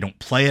 I don't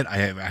play it. I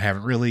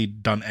haven't really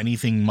done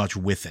anything much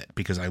with it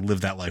because I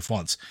lived that life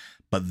once.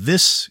 But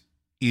this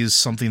is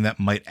something that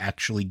might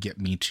actually get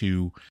me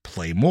to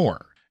play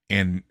more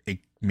and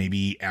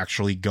maybe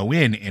actually go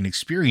in and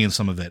experience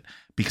some of it,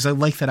 because I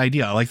like that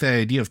idea. I like that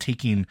idea of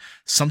taking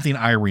something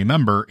I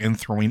remember and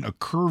throwing a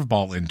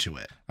curveball into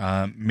it,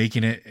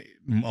 making it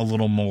a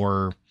little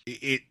more.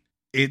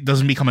 It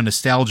doesn't become a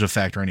nostalgia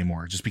factor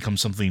anymore. It just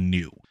becomes something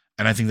new.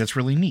 And I think that's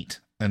really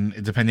neat.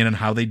 And depending on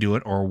how they do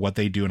it or what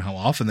they do and how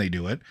often they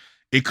do it,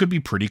 it could be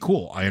pretty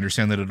cool. I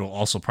understand that it'll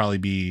also probably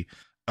be,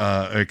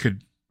 it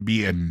could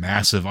be a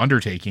massive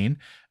undertaking,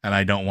 and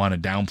I don't want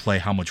to downplay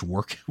how much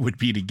work it would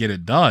be to get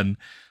it done.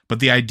 But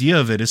the idea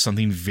of it is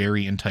something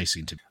very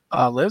enticing to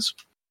me. Liz?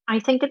 I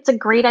think it's a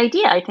great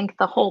idea. I think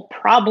the whole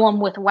problem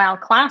with WoW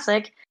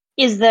Classic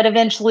is that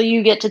eventually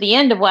you get to the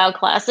end of WoW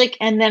Classic,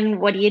 and then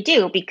what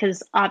do?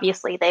 Because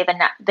obviously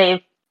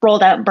they've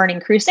rolled out Burning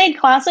Crusade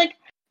Classic,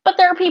 but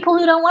there are people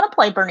who don't want to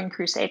play Burning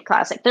Crusade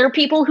Classic. There are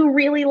people who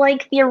really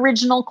like the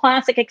original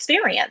Classic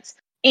experience.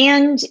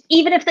 And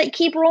even if they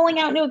keep rolling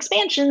out new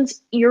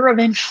expansions, you're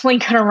eventually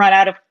going to run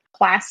out of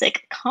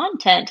Classic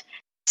content.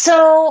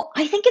 So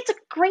I think it's a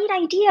great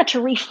idea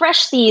to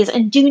refresh these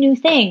and do new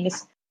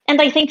things.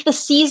 And I think the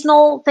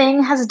seasonal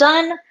thing has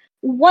done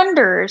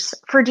wonders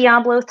for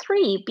Diablo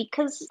 3,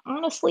 because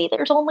honestly,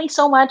 there's only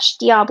so much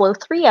Diablo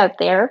 3 out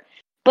there.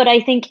 But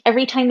I think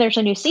every time there's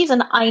a new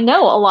season, I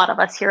know a lot of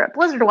us here at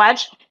Blizzard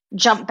Watch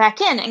jump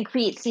back in and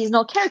create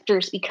seasonal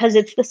characters because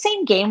it's the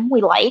same game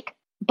we like,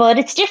 but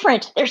it's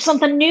different. There's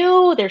something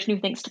new. There's new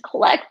things to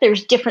collect.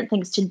 There's different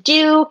things to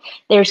do.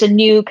 There's a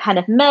new kind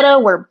of meta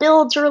where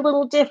builds are a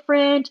little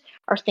different,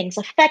 or things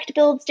affect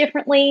builds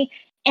differently.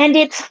 And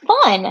it's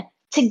fun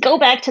to go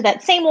back to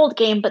that same old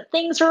game, but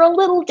things are a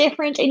little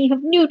different and you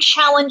have new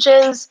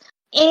challenges.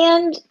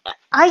 And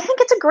I think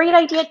it's a great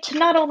idea to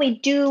not only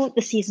do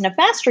the Season of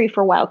Mastery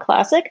for WoW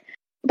Classic,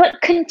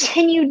 but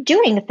continue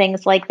doing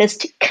things like this,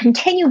 to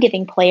continue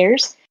giving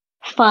players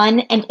fun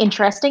and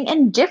interesting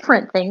and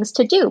different things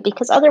to do,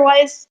 because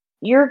otherwise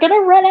you're going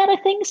to run out of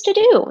things to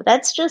do.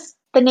 That's just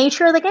the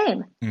nature of the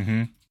game.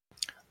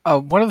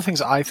 Mm-hmm. One of the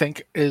things I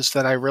think is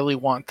that I really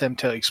want them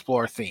to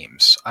explore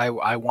themes.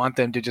 I want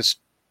them to just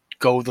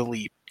go the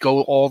leap,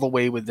 go all the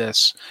way with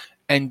this,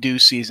 and do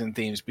season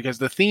themes, because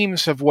the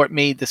themes have what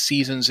made the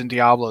seasons in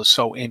Diablo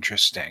so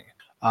interesting.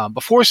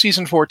 Before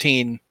Season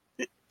 14,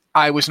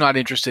 I was not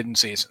interested in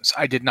seasons.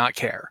 I did not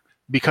care,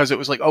 because it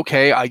was like,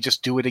 okay, I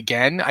just do it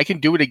again. I can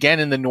do it again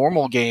in the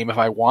normal game if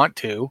I want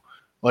to,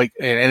 and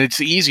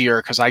it's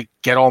easier because I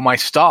get all my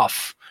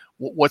stuff.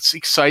 What's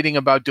exciting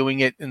about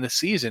doing it in the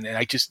season? And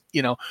I just,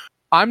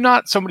 I'm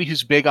not somebody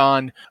who's big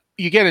on,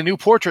 you get a new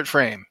portrait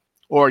frame,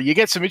 or you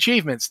get some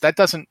achievements. That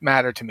doesn't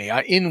matter to me.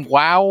 In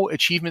WoW,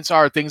 achievements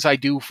are things I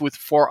do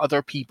for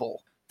other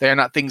people. They're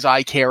not things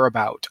I care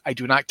about. I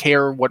do not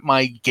care what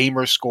my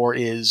gamer score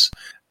is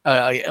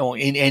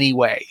in any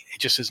way. It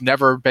just has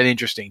never been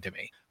interesting to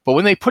me. But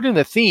when they put in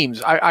the themes,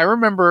 I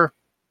remember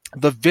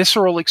the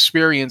visceral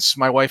experience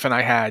my wife and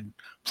I had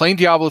playing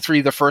Diablo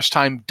 3 the first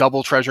time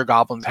Double Treasure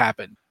Goblins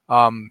happened.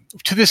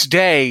 To this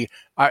day,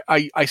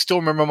 I still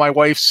remember my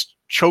wife's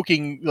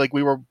choking, like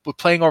we were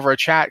playing over a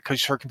chat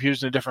because her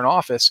computer's in a different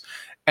office,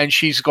 and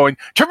she's going,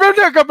 and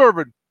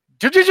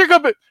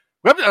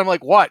I'm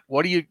like, what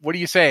are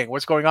you saying?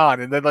 What's going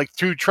on? And then like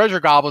 2 treasure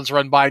goblins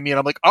run by me, and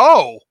I'm like,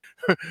 oh,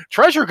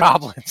 treasure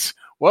goblins.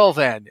 Well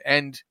then,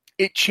 and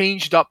it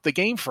changed up the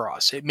game for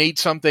us. It made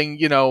something,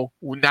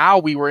 now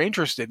we were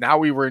interested, now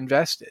we were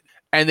invested.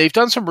 And they've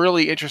done some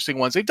really interesting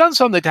ones. They've done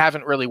some that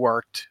haven't really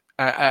worked.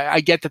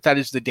 I get that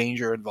is the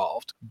danger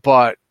involved,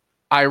 but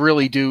I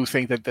really do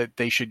think that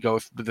they should go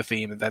with the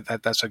theme, and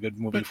that's a good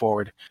moving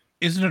forward.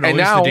 Isn't it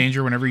always the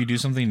danger whenever you do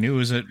something new?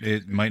 Is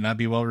it might not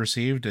be well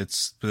received?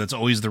 That's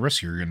always the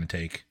risk you're going to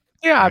take.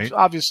 Yeah, right?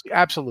 obviously,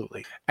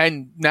 absolutely.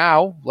 And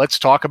now let's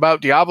talk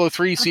about Diablo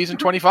 3 Season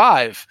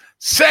 25.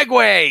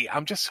 Segue!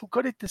 I'm just so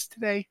good at this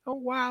today. Oh,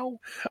 wow.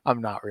 I'm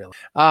not really.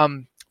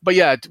 But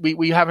yeah, we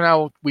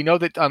know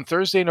that on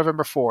Thursday,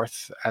 November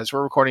 4th, as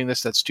we're recording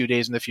this, that's 2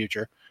 days in the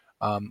future.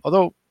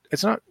 Although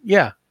it's not,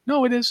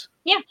 no, it is.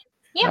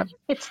 Yeah,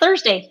 it's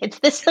Thursday. It's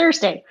this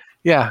Thursday.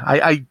 Yeah,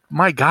 I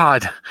my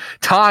God,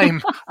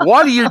 time.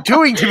 What are you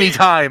doing to me,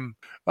 time?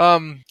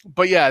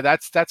 But yeah,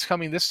 that's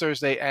coming this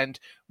Thursday, and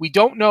we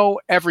don't know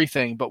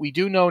everything, but we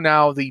do know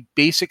now the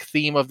basic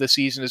theme of the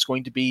season is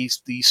going to be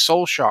the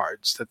soul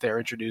shards that they're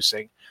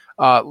introducing.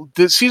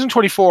 The season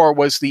 24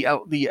 was the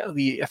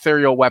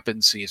ethereal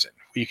weapons season,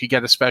 where you could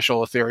get a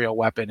special ethereal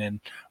weapon and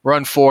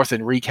run forth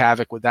and wreak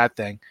havoc with that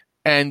thing.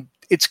 And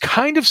it's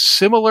kind of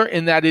similar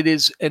in that it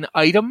is an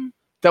item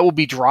that will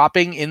be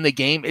dropping in the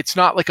game. It's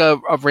not like a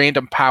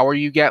random power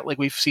you get like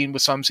we've seen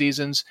with some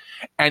seasons,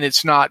 and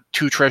it's not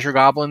 2 treasure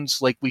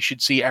goblins like we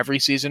should see every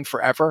season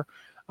forever.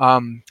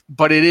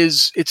 But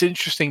it's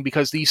interesting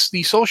because these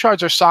soul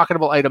shards are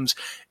socketable items.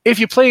 If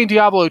you're playing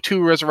Diablo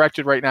 2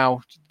 Resurrected right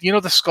now, you know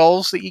the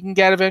skulls that you can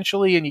get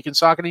eventually and you can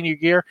socket in your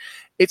gear?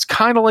 It's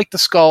kind of like the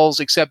skulls,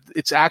 except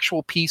it's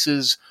actual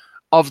pieces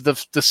of the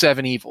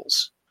 7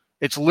 evils.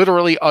 It's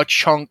literally a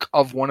chunk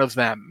of one of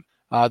them.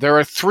 There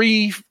are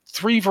three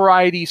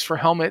varieties for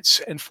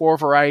helmets and 4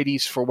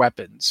 varieties for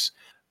weapons.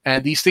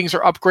 And these things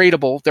are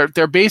upgradable.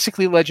 They're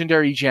basically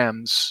legendary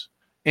gems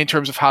in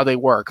terms of how they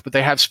work, but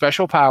they have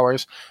special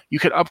powers. You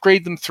can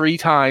upgrade them 3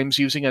 times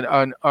using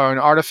an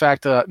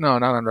artifact. No,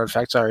 not an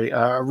artifact. Sorry,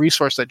 a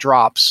resource that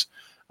drops,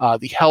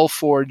 the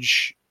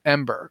Hellforge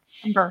Ember.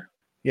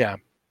 Yeah,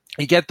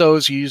 you get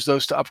those. You use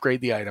those to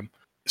upgrade the item.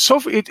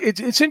 So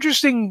it's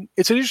interesting.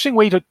 It's an interesting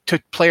way to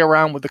play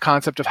around with the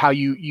concept of how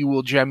you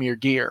will gem your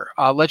gear.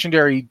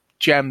 Legendary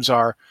gems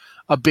are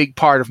a big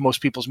part of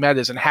most people's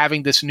metas, and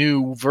having this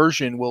new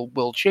version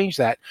will change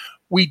that.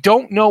 We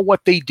don't know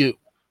what they do.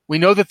 We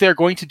know that they're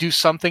going to do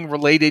something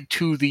related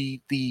to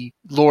the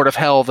Lord of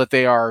Hell that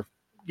they are,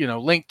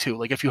 linked to.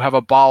 Like if you have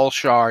a Baal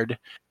shard,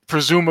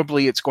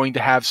 presumably it's going to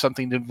have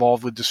something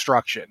involved with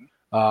destruction.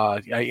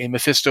 A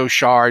Mephisto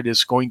shard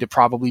is going to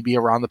probably be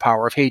around the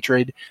power of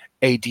hatred.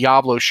 A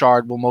Diablo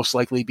shard will most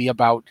likely be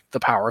about the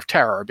power of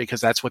terror,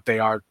 because that's what they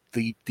are,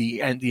 the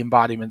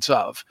embodiments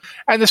of.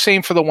 And the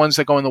same for the ones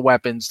that go in the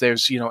weapons.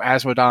 There's,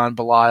 Asmodon,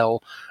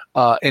 Belial,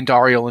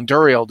 Endariel, and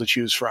Duriel to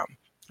choose from.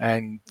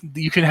 And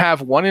you can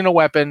have one in a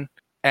weapon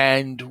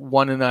and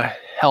one in a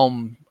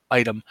helm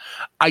item.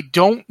 I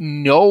don't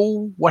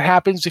know what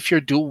happens if you're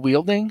dual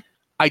wielding.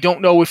 I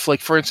don't know if, like,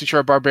 for instance,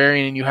 you're a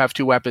barbarian and you have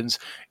 2 weapons.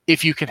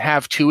 If you can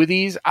have 2 of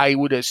these, I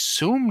would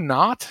assume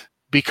not,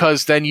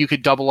 because then you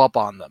could double up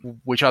on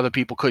them, which other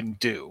people couldn't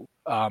do.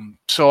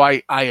 So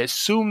I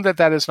assume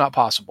that is not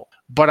possible,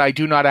 but I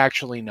do not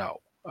actually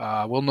know.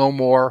 We'll know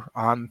more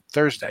on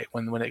Thursday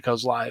when it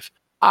goes live.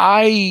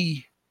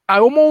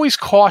 I'm always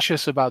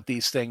cautious about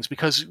these things,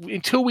 because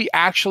until we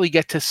actually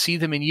get to see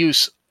them in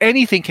use,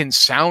 anything can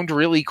sound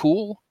really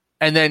cool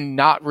and then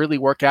not really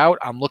work out.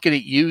 I'm looking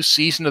at you,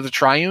 Season of the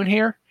Triune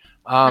here.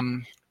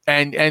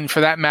 And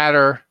for that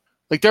matter,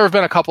 like, there have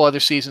been a couple other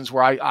seasons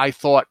where I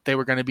thought they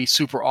were going to be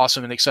super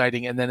awesome and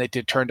exciting, and then it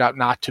turned out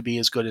not to be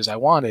as good as I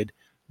wanted.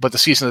 But the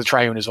Season of the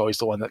Triune is always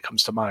the one that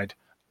comes to mind.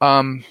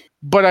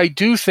 But I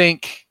do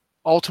think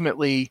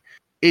ultimately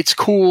it's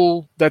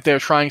cool that they're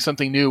trying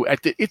something new.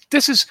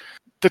 This is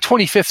the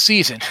 25th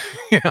season.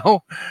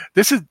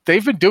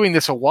 They've been doing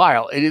this a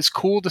while. It is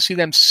cool to see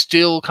them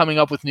still coming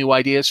up with new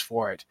ideas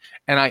for it.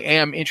 And I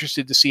am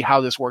interested to see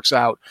how this works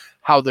out,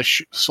 how the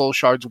soul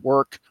shards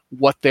work,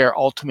 what their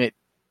ultimate,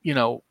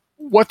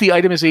 what the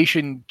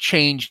itemization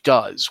change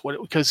does.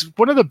 Because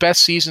one of the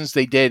best seasons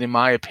they did, in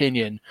my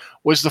opinion,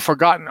 was the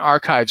Forgotten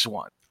Archives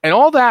one. And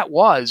all that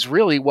was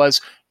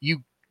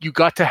you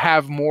got to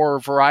have more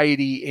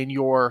variety in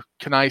your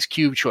Kanai's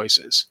Cube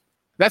choices.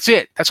 That's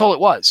it. That's all it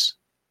was.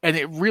 And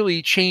it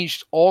really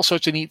changed all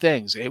sorts of neat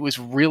things. It was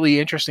really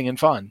interesting and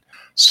fun.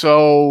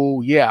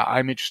 So, yeah,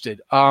 I'm interested.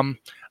 I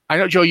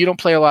know, Joe, you don't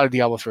play a lot of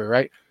Diablo 3,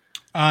 right?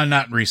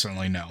 Not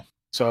recently, no.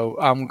 So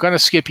I'm going to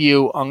skip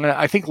you.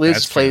 I think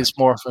Liz plays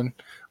more often.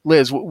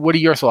 Liz, what are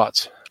your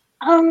thoughts?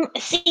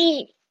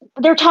 See,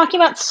 they're talking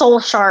about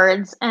soul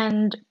shards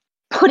and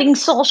putting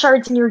soul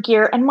shards in your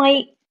gear. And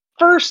my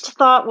first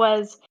thought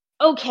was,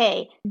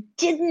 okay,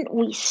 didn't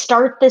we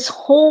start this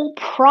whole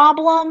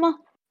problem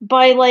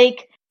by,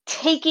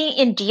 taking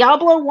in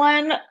Diablo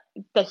 1,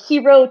 the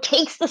hero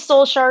takes the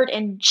soul shard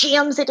and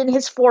jams it in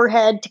his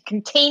forehead to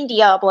contain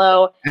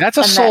Diablo. And that's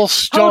a soul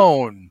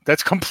stone.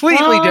 That's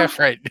completely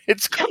different.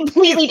 It's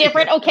completely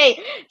different. Okay,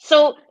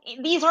 so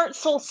these aren't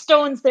soul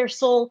stones, they're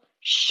soul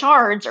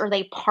shards. Are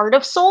they part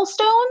of soul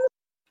stones?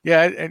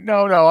 Yeah,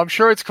 no, I'm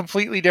sure it's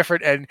completely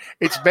different, and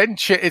it's been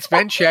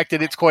checked,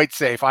 and it's quite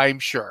safe, I'm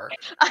sure.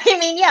 I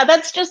mean, yeah,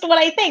 that's just what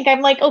I think. I'm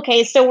like,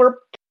 okay, so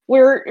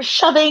we're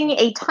shoving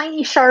a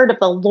tiny shard of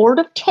the Lord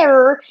of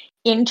Terror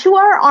into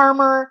our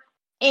armor,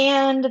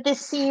 and this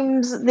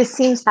seems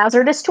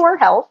hazardous to our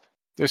health.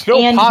 There's no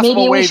and possible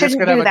maybe way we this shouldn't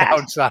could have do a that.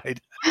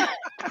 downside.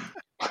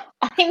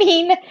 I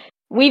mean,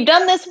 we've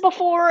done this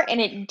before,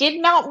 and it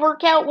did not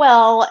work out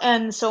well,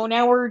 and so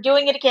now we're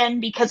doing it again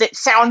because it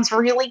sounds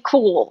really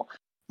cool.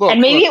 Look,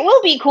 and maybe it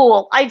will be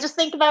cool. I just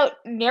think about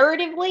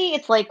narratively,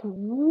 it's like,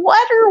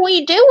 what are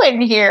we doing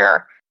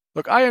here?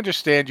 Look, I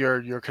understand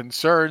your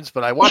concerns,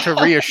 but I want to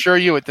reassure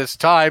you at this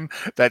time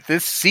that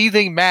this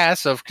seething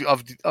mass of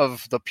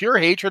the pure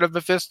hatred of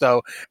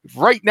Mephisto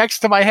right next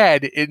to my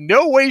head in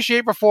no way,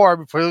 shape, or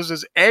form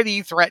poses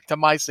any threat to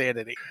my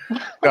sanity.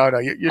 No,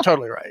 you're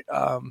totally right.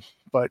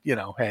 But,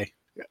 hey,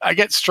 I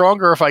get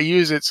stronger if I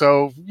use it.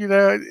 So,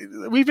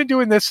 we've been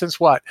doing this since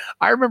what?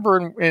 I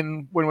remember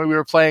in when we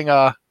were playing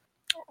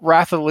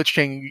Wrath of the Lich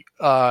King,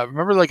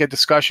 remember like a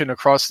discussion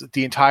across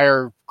the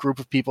entire group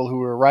of people who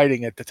were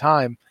writing at the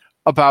time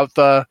about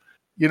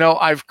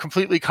I've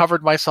completely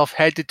covered myself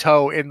head to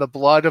toe in the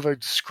blood of a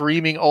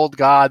screaming old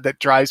god that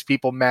drives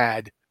people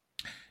mad.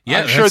 Yeah,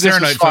 I'm sure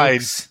this is fine.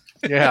 Folks.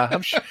 Yeah,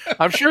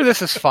 I'm sure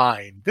this is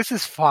fine. This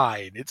is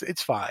fine.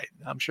 It's fine.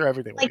 I'm sure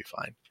everything will be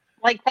fine.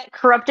 Like that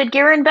corrupted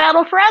gear in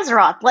battle for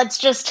Azeroth.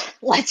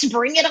 Let's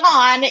bring it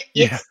on.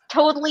 It's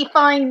totally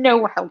fine.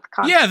 No health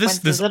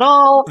consequences at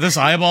all. This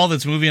eyeball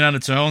that's moving on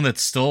its own,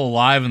 that's still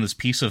alive, and this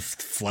piece of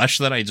flesh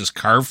that I just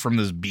carved from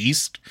this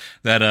beast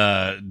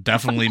that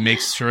definitely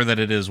makes sure that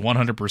it is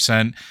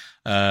 100%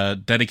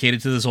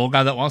 dedicated to this old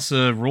guy that wants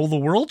to rule the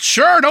world.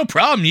 Sure, no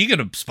problem. You get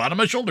a spot on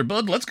my shoulder,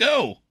 bud. Let's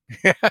go.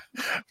 Yeah,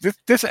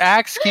 this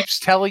axe keeps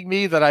telling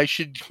me that I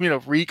should,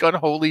 wreak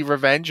unholy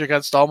revenge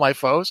against all my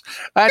foes.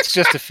 That's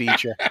just a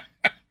feature.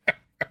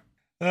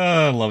 Oh,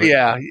 I love it.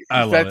 Yeah,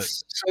 I love it.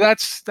 So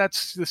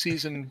that's the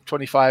season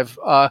 25.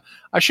 I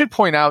should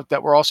point out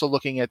that we're also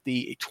looking at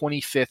the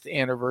 25th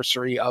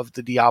anniversary of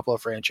the Diablo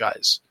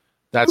franchise.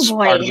 That's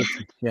part of it.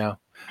 Yeah.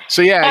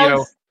 So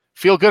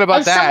feel good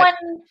about that.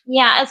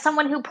 As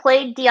someone who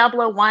played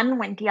Diablo 1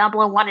 when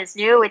Diablo 1 is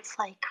new, it's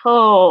like,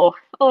 oh,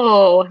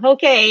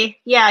 okay.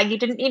 Yeah, you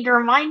didn't need to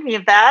remind me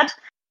of that.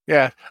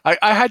 Yeah,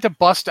 I had to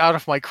bust out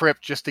of my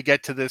crypt just to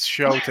get to this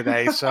show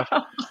today, so...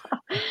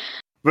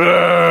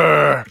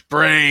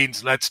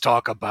 brains, let's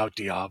talk about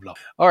Diablo.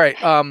 All right,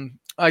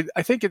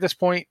 I think at this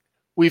point,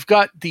 we've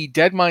got the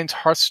Dead Minds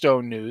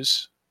Hearthstone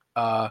news,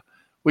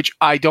 which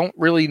I don't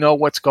really know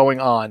what's going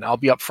on. I'll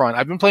be upfront.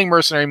 I've been playing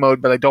Mercenary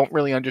mode, but I don't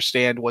really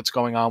understand what's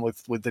going on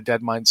with the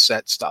Dead Minds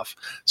set stuff.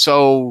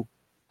 So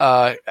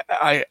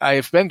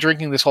I've been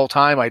drinking this whole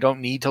time. I don't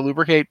need to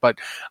lubricate, but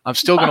I'm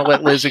still going to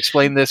let Liz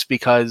explain this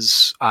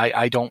because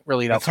I don't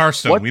really know. It's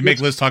Hearthstone. We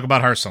make Liz talk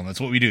about Hearthstone. That's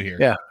what we do here.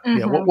 Yeah. Mm-hmm.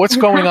 Yeah. What's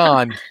going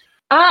on?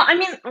 A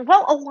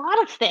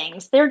lot of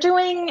things. They're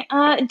doing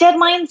Dead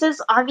Minds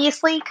is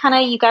obviously kind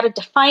of, you got a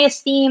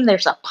Defias theme.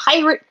 There's a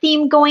pirate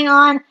theme going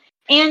on.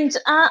 And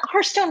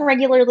Hearthstone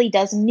regularly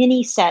does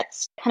mini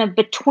sets kind of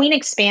between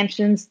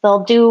expansions.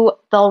 They'll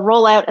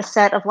roll out a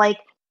set of like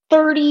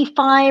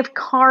 35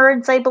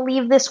 cards, I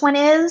believe this one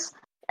is,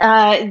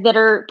 that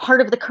are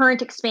part of the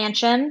current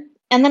expansion.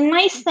 And the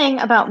nice thing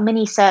about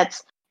mini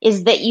sets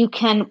is that you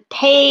can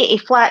pay a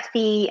flat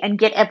fee and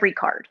get every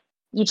card.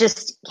 You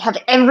just have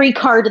every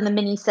card in the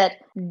mini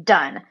set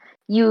done.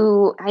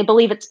 I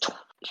believe it's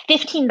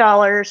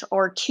 $15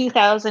 or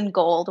 2,000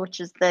 gold, which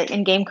is the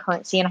in-game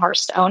currency in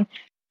Hearthstone.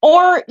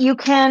 Or you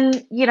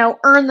can,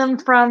 earn them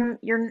from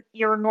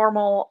your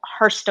normal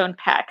Hearthstone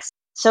packs.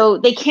 So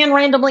they can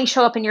randomly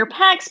show up in your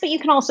packs, but you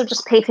can also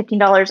just pay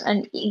 $15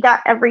 and you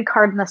got every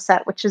card in the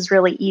set, which is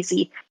really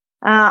easy.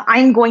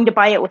 I'm going to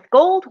buy it with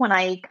gold when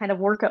I kind of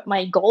work up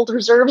my gold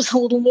reserves a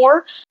little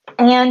more.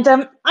 And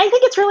I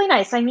think it's really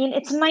nice. I mean,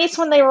 it's nice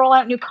when they roll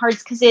out new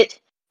cards because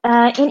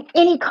in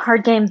any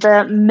card game,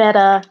 the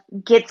meta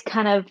gets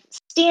kind of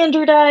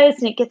standardized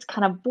and it gets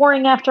kind of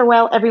boring after a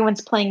while.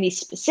 Everyone's playing these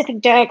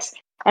specific decks.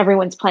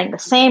 Everyone's playing the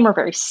same or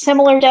very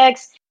similar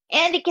decks.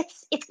 And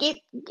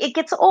it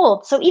gets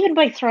old. So even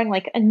by throwing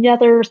like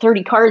another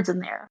 30 cards in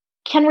there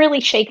can really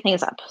shake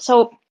things up.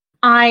 So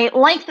I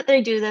like that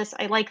they do this.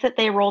 I like that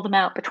they roll them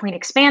out between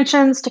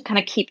expansions to kind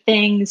of keep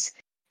things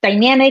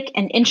dynamic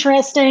and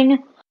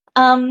interesting.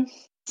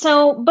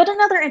 But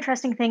another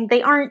interesting thing,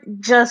 they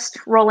aren't just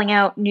rolling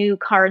out new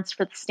cards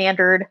for the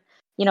standard,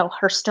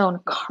 Hearthstone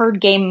card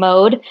game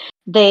mode.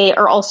 They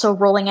are also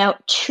rolling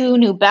out 2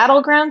 new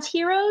Battlegrounds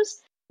heroes,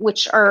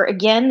 which are,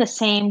 again, the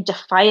same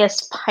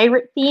Defias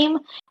pirate theme.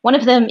 One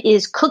of them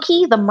is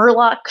Cookie, the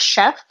Murloc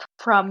chef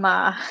from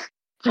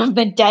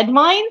the Dead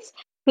Minds,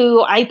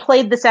 who I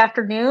played this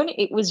afternoon.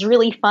 It was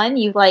really fun.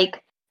 You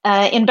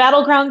in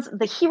Battlegrounds,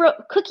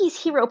 Cookie's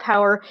hero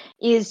power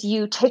is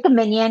you take a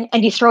minion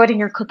and you throw it in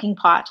your cooking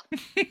pot.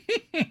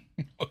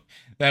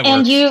 That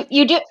and works.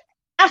 you do.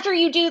 After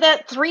you do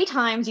that 3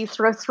 times, you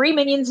throw 3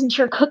 minions into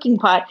your cooking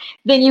pot.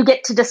 Then you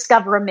get to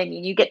discover a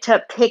minion. You get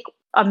to pick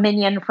a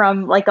minion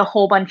from like a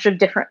whole bunch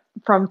of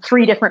from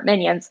 3 different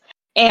minions.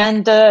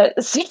 And so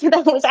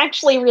that was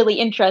actually really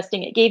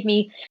interesting. It gave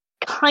me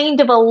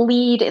kind of a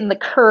lead in the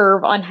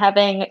curve on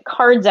having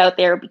cards out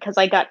there because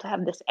I got to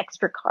have this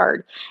extra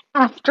card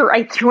after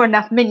I threw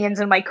enough minions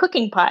in my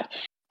cooking pot.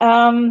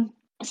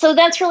 So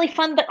that's really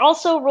fun. They're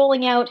also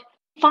rolling out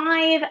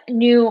 5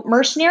 new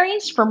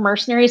mercenaries for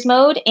mercenaries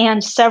mode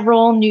and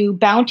several new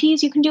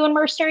bounties you can do in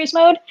mercenaries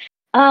mode.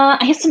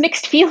 I have some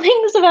mixed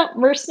feelings about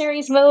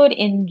mercenaries mode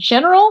in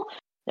general,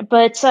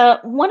 but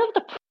one of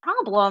the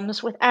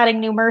problems with adding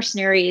new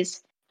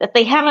mercenaries that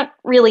they haven't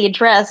really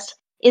addressed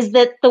is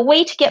that the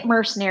way to get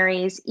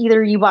mercenaries,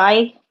 either you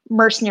buy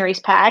mercenaries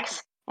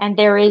packs, and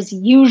there is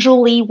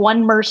usually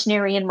 1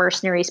 mercenary in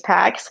mercenaries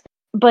packs,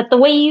 but the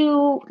way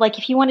you, like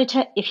if you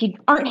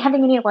aren't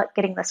having any luck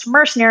getting this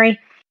mercenary,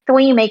 the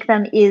way you make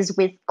them is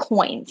with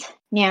coins.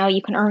 Now,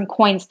 you can earn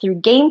coins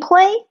through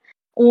gameplay,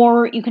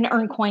 or you can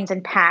earn coins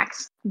in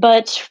packs.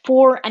 But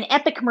for an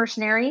epic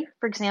mercenary,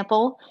 for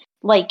example,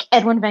 like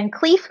Edwin Van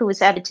Cleef, who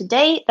was added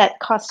today, that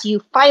costs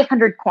you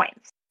 500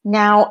 coins.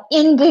 Now,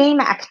 in-game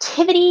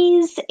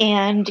activities,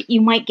 and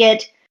you might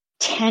get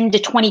 10 to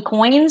 20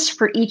 coins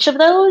for each of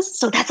those,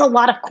 so that's a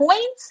lot of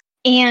coins,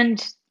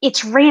 and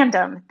it's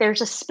random.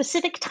 There's a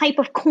specific type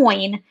of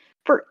coin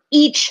for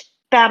each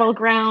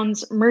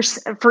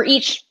for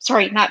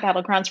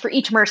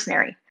each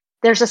mercenary.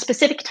 There's a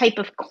specific type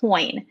of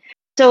coin.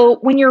 So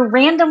when you're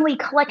randomly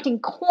collecting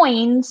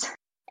coins,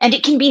 and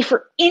it can be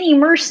for any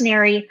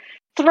mercenary,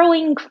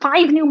 throwing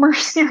 5 new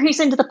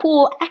mercenaries into the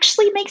pool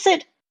actually makes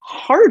it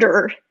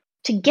harder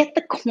to get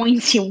the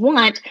coins you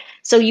want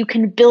so you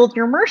can build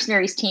your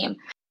mercenaries team.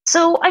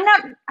 So I'm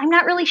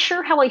not really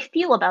sure how I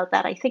feel about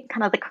that. I think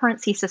kind of the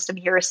currency system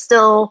here is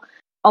still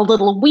a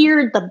little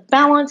weird. The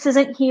balance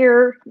isn't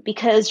here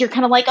because you're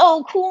kind of like,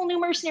 oh, cool, new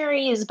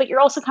mercenaries, but you're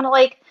also kind of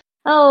like,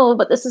 oh,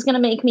 but this is going to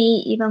make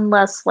me even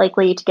less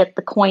likely to get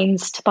the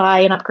coins to buy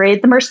and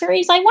upgrade the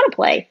mercenaries I want to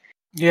play.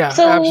 Yeah,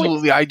 so,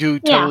 absolutely. I do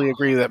totally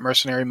agree that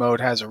mercenary mode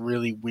has a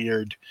really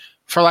weird,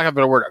 for lack of a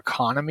better word,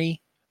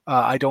 economy.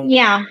 I don't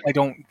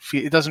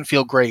feel, it doesn't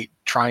feel great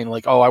trying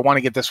like, oh, I want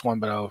to get this one,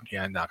 but not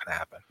going to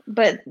happen.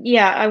 But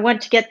yeah, I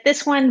want to get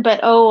this one,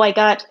 but I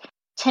got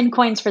 10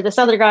 coins for this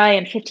other guy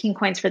and 15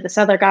 coins for this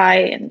other guy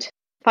and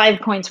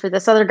 5 coins for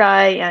this other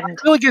guy. And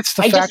I feel like it's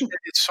the fact that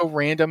it's so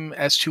random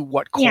as to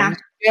what coins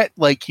you get.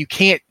 Like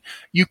even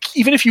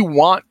if you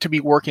want to be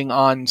working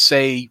on,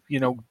 say,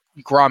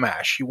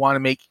 Grommash, you want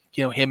to make,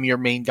 him your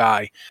main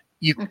guy.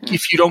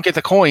 If you don't get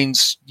the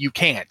coins, you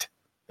can't.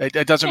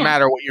 It doesn't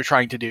matter what you're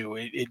trying to do.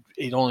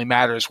 It only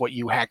matters what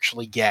you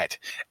actually get.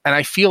 And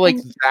I feel like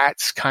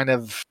that's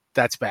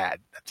bad.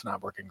 That's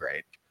not working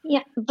great.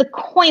 Yeah, the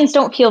coins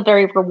don't feel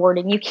very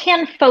rewarding. You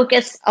can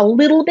focus a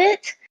little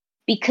bit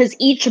because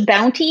each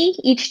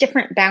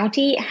different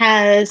bounty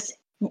has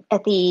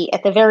at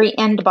the very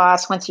end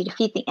boss, once you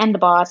defeat the end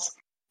boss,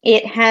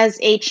 it has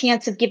a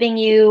chance of giving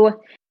you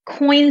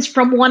coins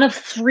from one of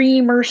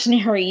 3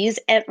 mercenaries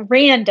at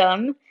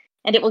random.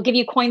 And it will give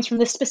you coins from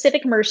this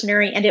specific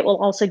mercenary, and it will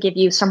also give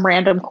you some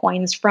random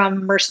coins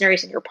from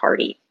mercenaries in your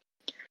party.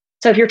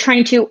 So if you're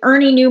trying to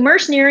earn a new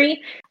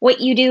mercenary, what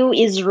you do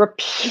is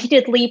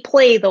repeatedly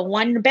play the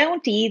one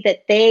bounty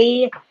that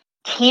they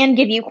can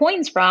give you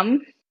coins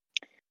from,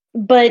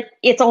 but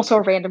it's also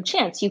a random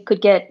chance. You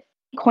could get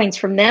coins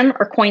from them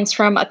or coins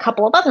from a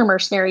couple of other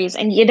mercenaries,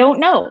 and you don't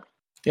know.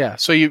 Yeah,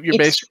 so you're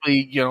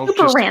basically, super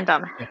just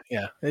random.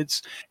 Yeah,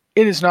 it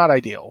is not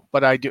ideal,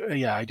 but I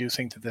do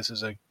think that this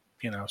is a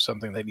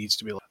something that needs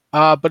to be.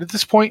 But at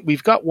this point,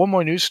 we've got one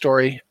more news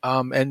story.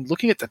 And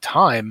looking at the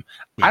time,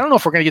 I don't know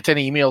if we're going to get to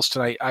any emails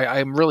tonight.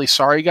 I'm really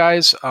sorry,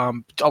 guys.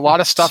 A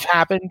lot of stuff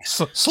happened.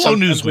 Slow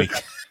news week.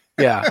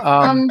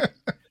 Yeah.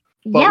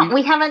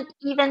 We haven't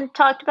even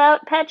talked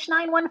about patch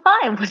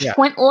 915, which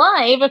went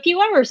live a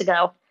few hours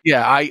ago.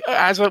 Yeah,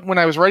 when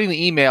I was writing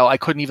the email, I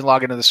couldn't even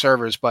log into the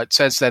servers, but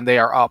since then they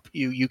are up.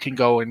 You can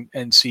go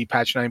and see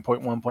patch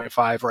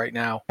 9.1.5 right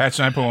now. Patch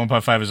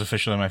 9.1.5 is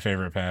officially my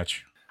favorite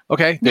patch.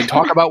 Okay, then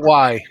talk about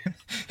why.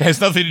 It has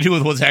nothing to do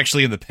with what's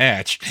actually in the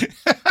patch.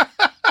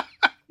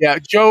 Yeah,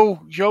 Joe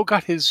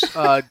got his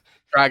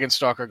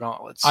Dragonstalker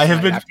gauntlets. I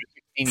have been after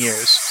 16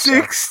 years.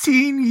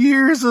 16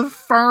 years of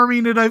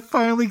farming, and I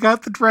finally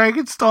got the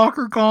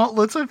Dragonstalker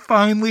gauntlets. I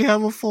finally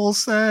have a full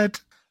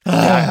set.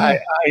 Yeah,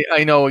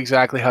 I know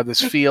exactly how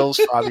this feels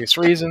for obvious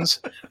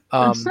reasons.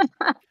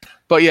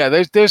 But yeah,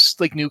 there's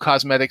like new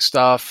cosmetic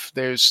stuff.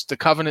 There's the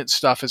Covenant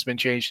stuff has been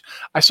changed.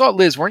 I saw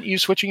Liz. Weren't you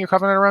switching your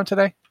Covenant around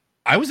today?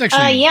 I was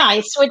actually. I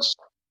switched.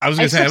 I was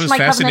going to say I was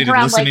fascinated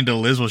listening to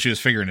Liz while she was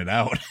figuring it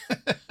out.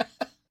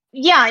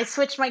 Yeah, I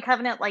switched my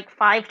Covenant like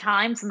 5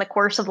 times in the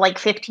course of like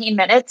 15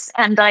 minutes,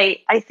 and I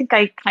think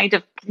I kind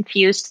of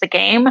confused the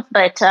game.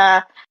 But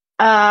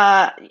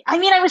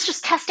I was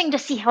just testing to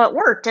see how it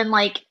worked and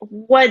like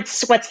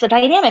what's the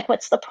dynamic,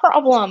 what's the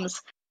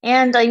problems.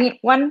 And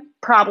one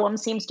problem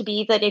seems to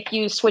be that if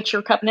you switch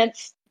your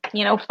Covenants,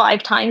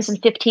 5 times in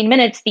 15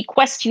 minutes, the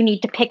quest you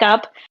need to pick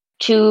up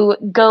to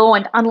go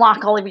and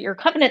unlock all of your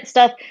Covenant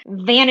stuff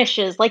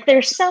vanishes. Like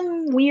there's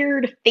some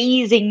weird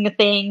phasing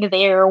thing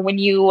there when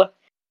you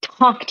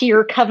talk to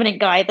your Covenant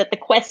guy that the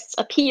quests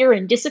appear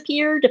and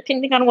disappear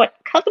depending on what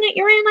Covenant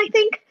you're in, I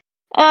think.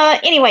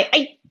 Anyway,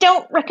 I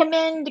don't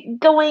recommend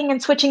going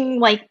and switching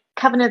like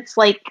covenants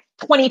like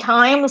 20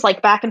 times,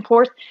 like back and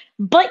forth,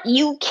 but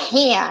you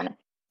can.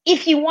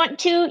 If you want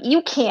to,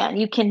 you can.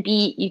 You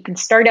can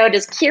start out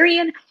as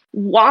Kyrian,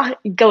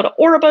 go to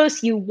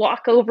Oribos, you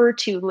walk over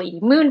to Lady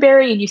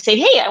Moonberry and you say,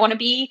 "Hey, I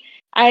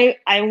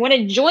want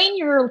to join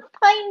your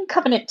fine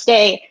covenant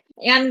today."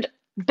 And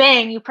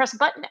bang, you press a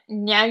button,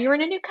 now you're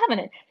in a new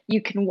covenant.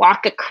 You can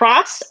walk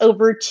across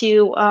over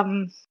to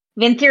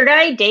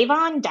Vinthirdi,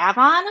 Davon,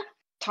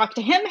 talk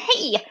to him.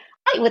 "Hey,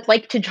 I would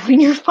like to join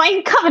your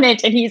fine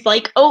covenant." And he's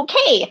like,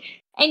 "Okay."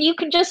 And you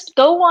can just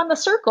go on the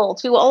circle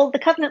to all of the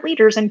covenant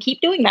leaders and keep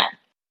doing that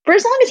for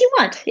as long as you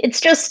want. It's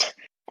just,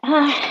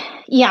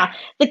 yeah,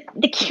 the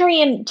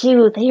Kyrian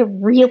they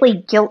really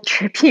guilt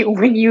trip you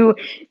when you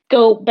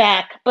go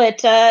back, but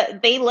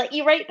they let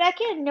you right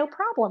back in, no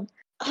problem.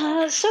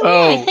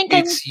 I think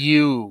it's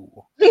you.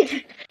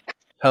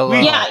 Hello.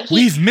 Yeah,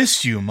 We've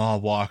missed you, Ma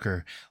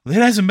Walker. It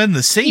hasn't been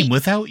the same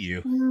without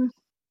you.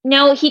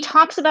 No, he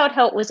talks about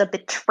how it was a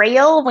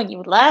betrayal when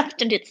you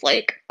left, and it's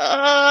like,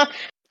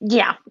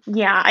 yeah.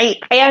 I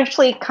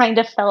actually kind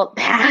of felt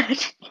bad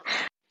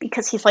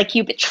because he's like,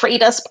 "You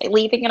betrayed us by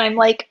leaving," and I'm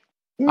like,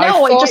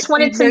 "No, I just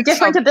wanted some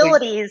different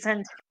abilities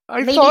and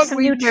maybe some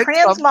new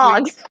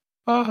transmogs."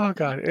 Oh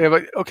god. Yeah,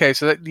 but okay,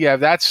 so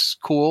that's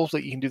cool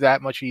that you can do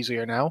that much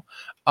easier now.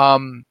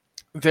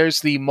 There's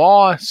the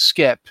Maw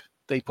skip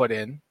they put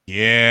in.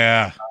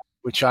 Yeah.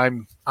 Which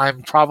I'm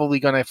probably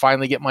gonna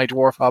finally get my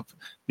dwarf up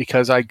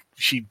because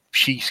she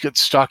got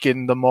stuck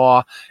in the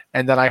Maw,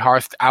 and then I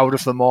hearthed out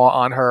of the Maw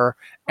on her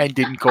and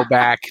didn't go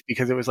back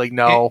because it was like,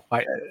 no,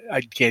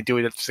 I can't do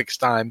it at 6th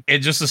time.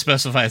 And just to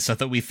specify stuff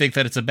that we think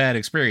that it's a bad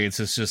experience,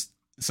 it's just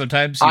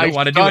sometimes you don't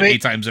want to do it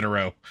 8 times in a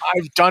row.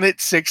 I've done it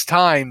 6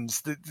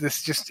 times.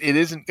 It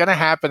isn't gonna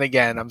happen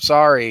again. I'm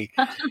sorry.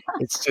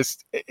 It's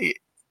just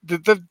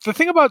the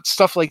thing about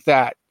stuff like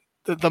that.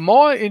 The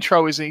Maw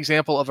intro is an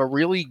example of a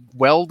really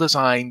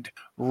well-designed,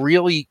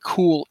 really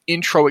cool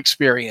intro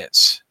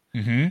experience.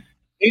 Mm-hmm.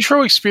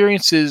 Intro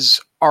experiences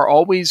are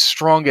always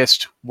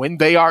strongest when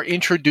they are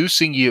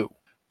introducing you.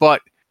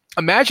 But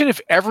imagine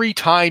if every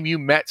time you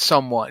met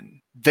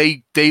someone,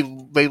 they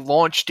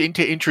launched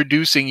into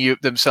introducing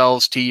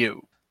themselves to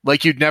you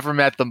like you'd never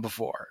met them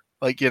before.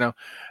 Like,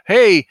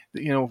 "Hey,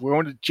 we're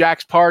going to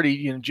Jack's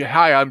party.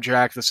 Hi, I'm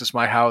Jack. This is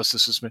my house.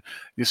 This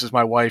is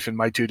my wife and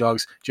my 2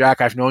 dogs.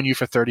 Jack, I've known you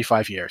for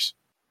 35 years.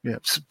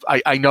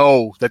 I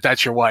know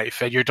that's your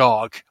wife and your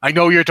dog. I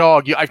know your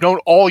dog. I've known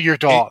all your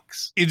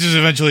dogs." It just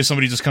eventually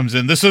somebody just comes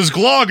in. "This is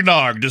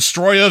Glognog,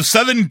 destroyer of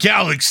 7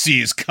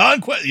 galaxies,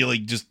 conquest."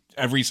 Just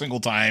every single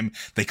time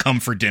they come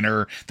for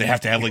dinner, they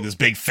have to have like this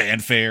big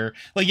fanfare.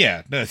 Like,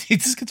 yeah, no, it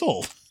just gets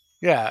old.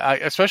 Yeah,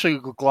 especially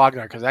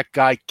Glognar, because that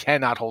guy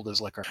cannot hold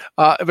his liquor.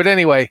 But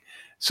anyway,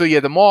 so yeah,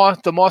 the Maw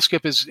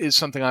skip is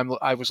something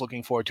I was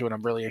looking forward to and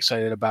I'm really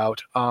excited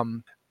about.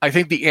 I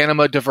think the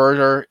Anima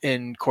Diverter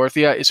in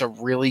Korthia is a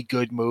really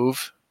good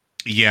move.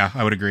 Yeah,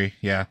 I would agree.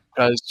 Yeah,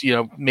 because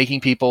making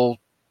people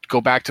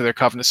go back to their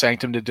Covenant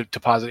Sanctum to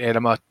deposit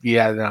Anima.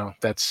 Yeah, no,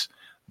 that's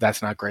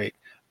not great.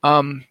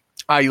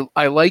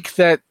 I like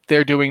that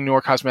they're doing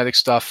more cosmetic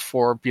stuff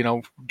for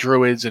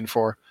druids and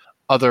for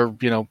other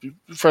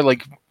for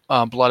like.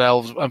 Blood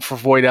elves, for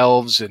void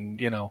elves, and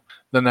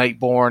the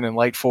Nightborn and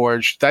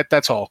Lightforged.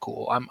 That's all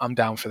cool. I'm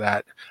down for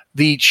that.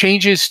 The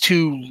changes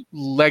to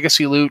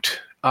legacy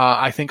loot.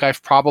 I think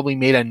I've probably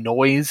made a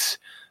noise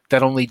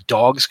that only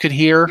dogs could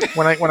hear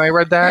when I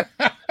read that.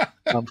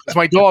 Because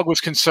my dog was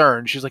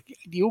concerned. She's like,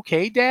 "You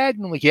okay, Dad?"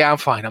 And I'm like, "Yeah, I'm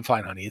fine,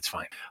 honey. It's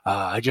fine.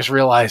 I just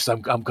realized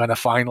I'm gonna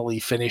finally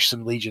finish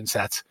some Legion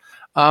sets."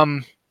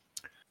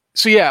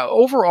 So yeah,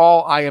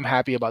 overall, I am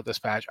happy about this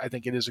patch. I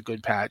think it is a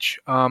good patch.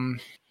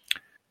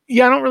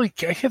 Yeah, I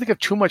can't think of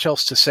too much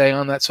else to say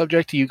on that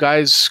subject. Do you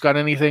guys got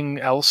anything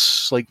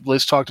else? Like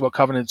Liz talked about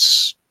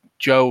covenants.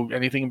 Joe,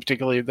 anything in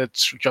particular that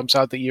jumps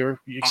out that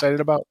you're excited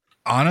about?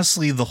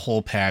 Honestly, the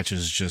whole patch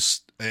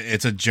is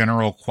it's a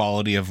general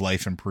quality of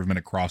life improvement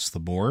across the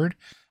board.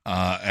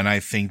 And I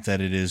think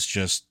that it is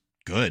just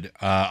good.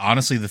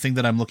 Honestly, the thing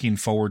that I'm looking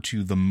forward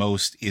to the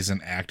most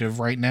isn't active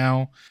right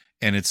now,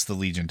 and it's the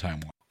Legion Time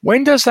Walk.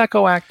 When does that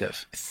go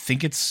active? I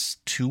think it's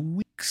 2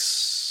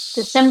 weeks.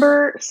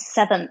 December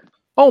 7th.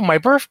 Oh, my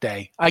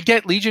birthday. I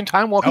get Legion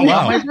Time Walking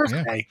on my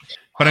birthday. Yeah.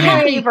 But I mean,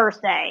 happy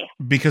birthday.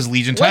 Because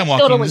Legion Time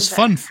Walking is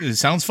fun. It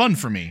sounds fun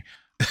for me.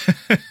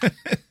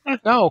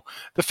 No,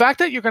 the fact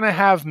that you're going to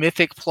have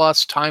Mythic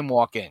plus Time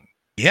Walking.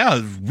 Yeah,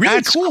 really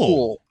that's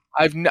cool.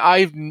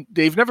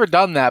 They've never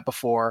done that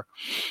before.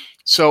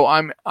 So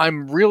I'm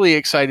really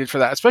excited for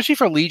that, especially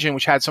for Legion,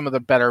 which had some of the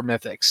better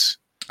Mythics.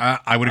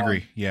 I would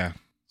agree. Yeah.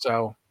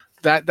 So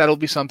that'll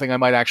be something I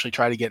might actually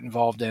try to get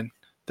involved in.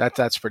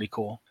 That's pretty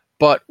cool.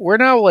 But we're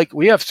now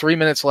we have 3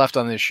 minutes left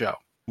on this show.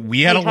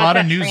 We had a lot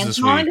of news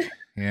this week.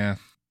 Yeah.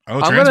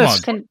 Oh,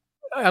 Transmog.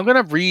 I'm going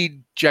to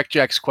read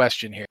Jack's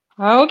question here.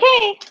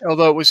 Okay.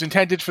 Although it was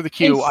intended for the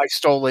queue, I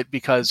stole it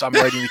because I'm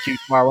writing the queue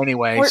tomorrow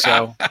anyway.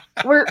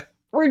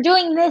 We're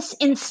doing this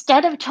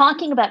instead of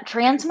talking about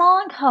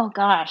transmog? Oh,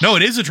 gosh. No,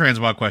 it is a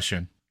transmog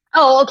question.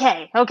 Oh,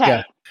 okay.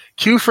 Yeah.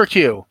 Q for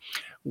Q.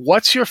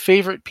 What's your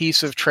favorite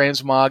piece of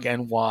transmog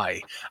and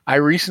why? I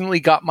recently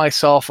got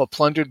myself a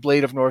plundered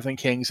blade of Northern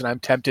Kings, and I'm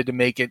tempted to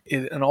make it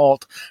an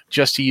alt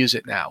just to use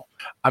it now.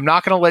 I'm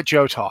not going to let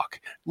Joe talk.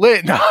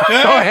 No,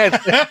 go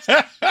ahead.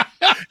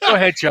 Go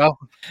ahead, Joe.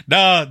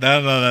 No,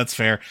 that's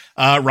fair.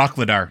 Rock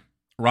Ladar.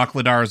 Rock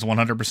Ladar is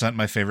 100%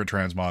 my favorite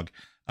transmog.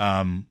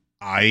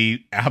 I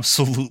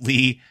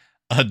absolutely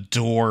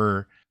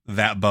adore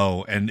that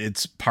bow, and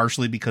it's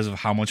partially because of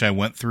how much I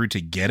went through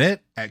to get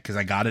it, because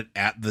I got it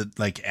at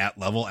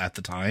level at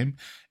the time,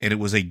 and it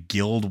was a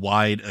guild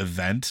wide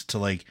event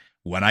to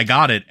when I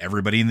got it,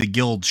 everybody in the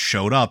guild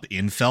showed up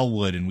in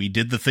Fellwood and we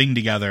did the thing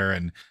together,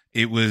 and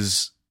it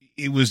was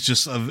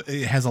just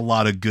it has a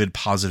lot of good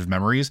positive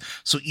memories.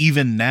 So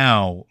even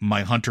now,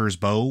 my hunter's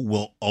bow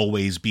will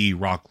always be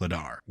Rock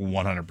Ladar,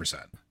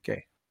 100%.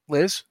 Okay,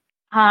 Liz.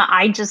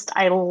 I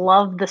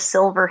love the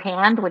Silver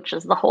Hand, which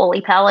is the Holy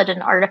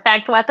Paladin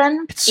artifact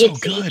weapon. It's so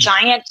good.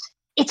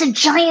 It's a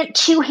giant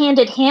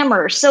two-handed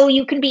hammer, so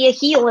you can be a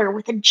healer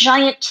with a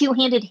giant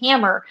two-handed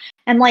hammer,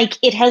 and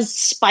it has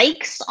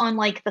spikes on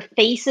the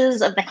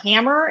faces of the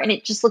hammer, and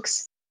it just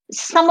looks.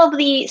 Some of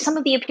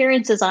the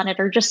appearances on it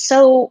are just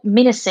so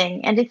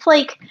menacing, and it's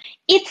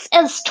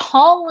as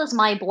tall as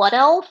my blood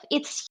elf.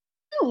 It's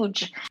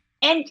huge,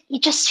 and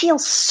it just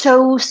feels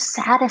so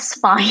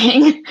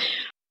satisfying.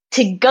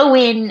 To go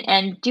in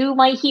and do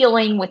my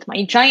healing with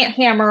my giant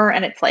hammer,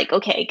 and it's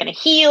okay, gonna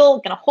heal,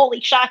 gonna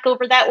holy shock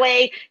over that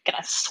way,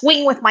 gonna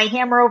swing with my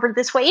hammer over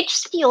this way. It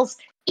just feels,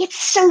 it's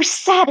so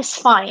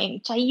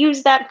satisfying to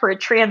use that for a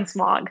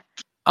transmog.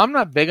 I'm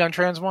not big on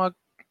transmog.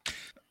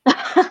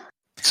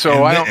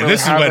 So I don't really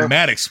this is when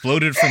Matt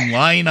exploded from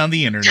lying on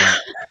the internet.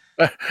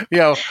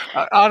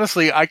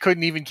 Honestly, I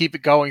couldn't even keep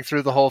it going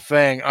through the whole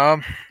thing.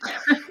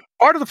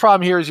 Part of the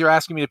problem here is you're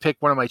asking me to pick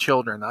one of my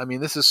children. I mean,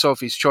 this is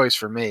Sophie's choice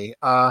for me.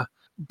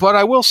 But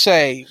I will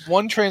say,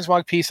 one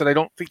transmog piece that I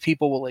don't think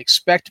people will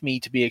expect me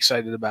to be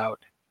excited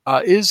about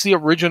is the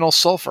original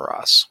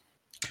Sulfuros.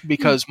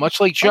 Because much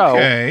like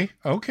Joe,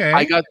 okay,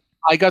 I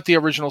got the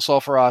original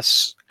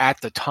Sulfuros at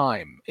the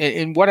time.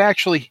 And what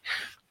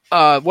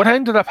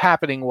ended up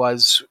happening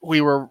was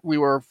we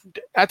were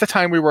at the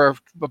time we were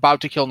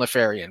about to kill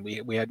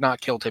Nefarian. We had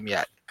not killed him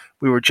yet.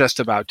 We were just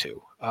about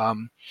to.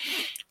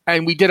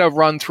 And we did a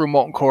run through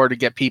Molten Core to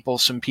get people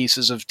some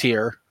pieces of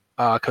tier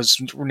because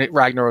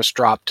Ragnaros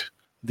dropped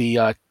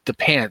the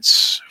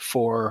pants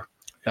for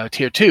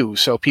tier 2.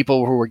 So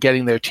people who were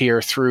getting their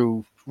tier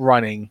through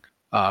running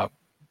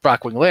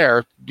Blackwing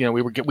Lair,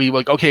 we were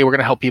like, okay, we're going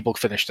to help people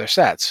finish their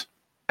sets.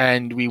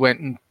 And we went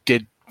and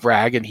did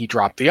Rag, and he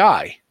dropped the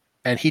eye.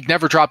 And he'd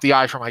never dropped the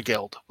eye from my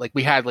guild.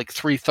 We had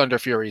 3 Thunder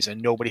Furies,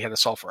 and nobody had a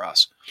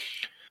Sulfuros.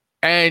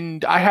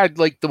 And I had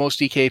the most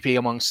DKP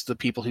amongst the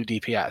people who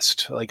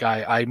DPS'd.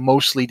 I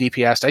mostly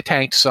DPS'd. I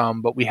tanked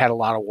some, but we had a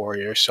lot of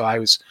warriors, so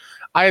I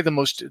had the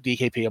most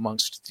DKP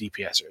amongst the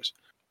DPSers.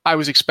 I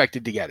was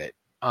expected to get it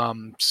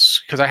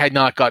because I had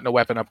not gotten a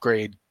weapon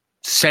upgrade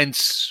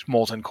since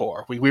Molten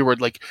Core. We were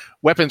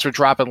weapons were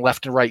dropping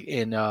left and right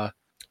in Blackwing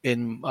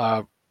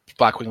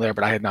Lair,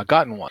 but I had not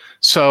gotten one.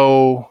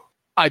 So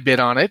I bid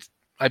on it.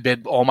 I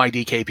bid all my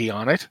DKP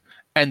on it,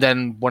 and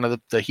then one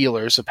of the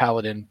healers, a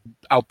paladin,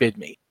 outbid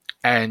me.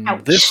 And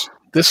Ouch.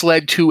 this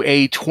led to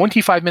a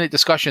 25-minute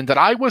discussion that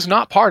I was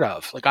not part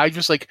of.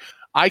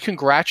 I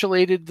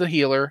congratulated the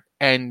healer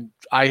and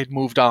I had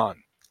moved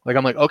on.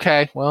 I'm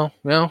okay, well,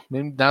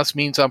 that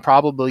means I'm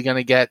probably going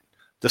to get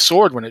the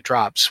sword when it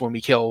drops when we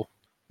kill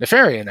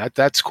Nefarian.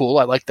 That's cool.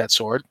 I like that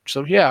sword.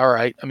 So yeah, all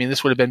right. I mean,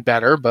 this would have been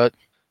better, but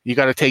you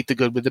got to take the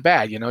good with the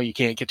bad. You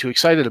can't get too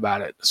excited about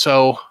it.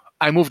 So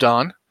I moved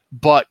on.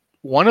 But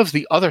one of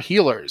the other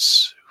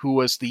healers, who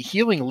was the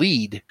healing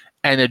lead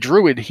and a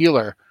druid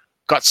healer,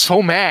 got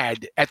so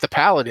mad at the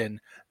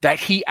paladin that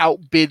he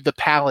outbid the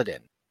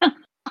paladin.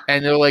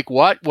 And they're like,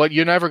 what?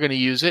 You're never going to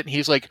use it? And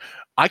he's like,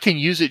 I can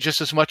use it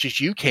just as much as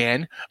you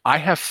can. I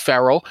have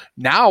feral.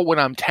 Now when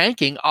I'm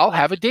tanking, I'll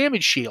have a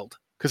damage shield.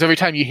 Because every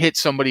time you hit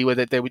somebody with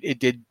it, it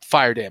did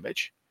fire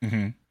damage.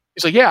 Mm-hmm.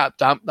 He's like, yeah,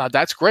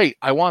 that's great.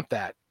 I want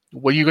that.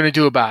 What are you going to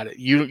do about it?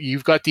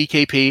 You've got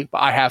DKP, but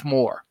I have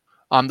more.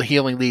 I'm the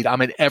healing lead.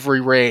 I'm in every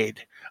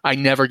raid. I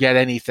never get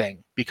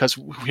anything because,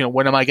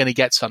 when am I going to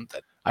get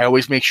something? I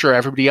always make sure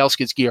everybody else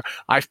gets gear.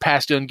 I've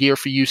passed on gear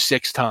for you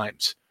 6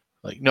 times.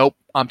 Nope,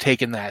 I'm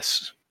taking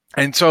this.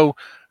 And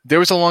there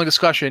was a long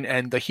discussion,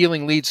 and the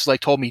healing leads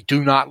told me,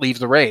 do not leave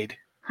the raid.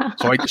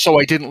 So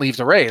I didn't leave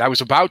the raid. I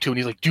was about to, and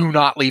he's like, do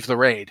not leave the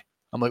raid.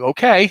 I'm like,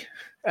 okay.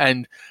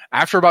 And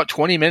after about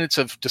 20 minutes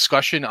of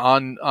discussion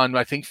on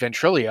I think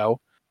Ventrillio,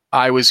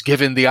 I was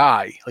given the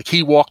eye.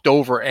 He walked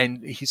over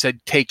and he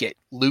said, take it,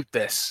 loot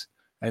this.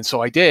 And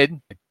so I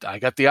did. I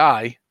got the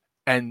eye.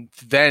 And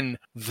then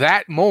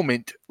that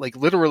moment,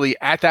 literally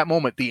at that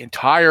moment, the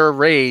entire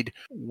raid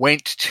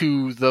went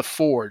to the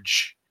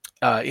forge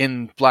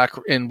in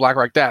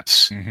Blackrock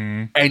Depths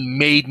and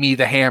made me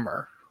the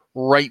hammer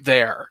right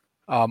there.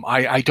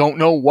 I don't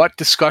know what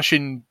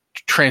discussion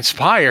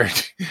transpired.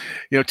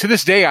 To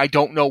this day, I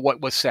don't know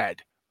what was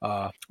said.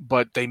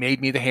 But they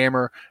made me the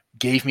hammer.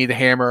 gave me the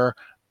hammer,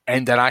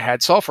 and then I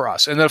had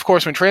Sulfuros. And then, of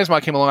course, when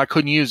Transmog came along, I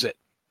couldn't use it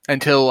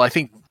until I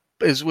think,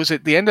 was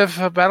it the end of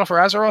Battle for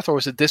Azeroth, or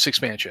was it this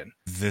expansion?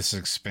 This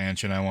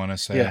expansion, I want to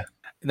say. Yeah,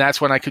 and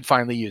that's when I could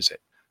finally use it.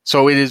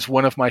 So it is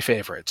one of my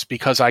favorites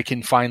because I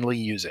can finally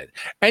use it.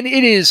 And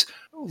it is,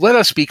 let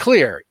us be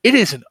clear, it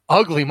is an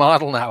ugly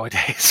model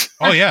nowadays.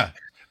 Oh, yeah.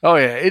 Oh,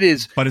 yeah, it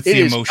is. But it's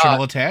the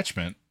emotional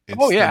attachment. It's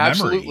the memory.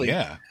 Absolutely.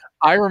 Yeah.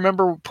 I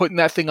remember putting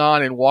that thing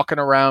on and walking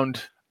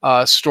around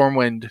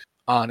Stormwind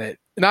on it.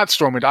 Not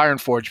Stormwind,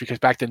 Ironforge, because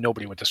back then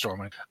nobody went to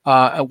Stormwind.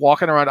 And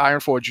walking around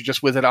Ironforge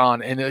just with it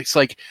on. And it's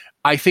like,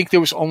 I think there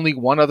was only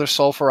one other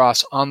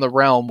Sulfuros on the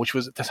realm, which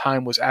was at the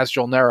time was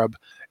Azrael Nerub,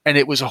 and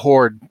it was a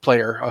Horde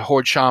player. A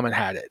Horde Shaman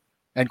had it.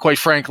 And quite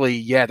frankly,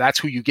 yeah, that's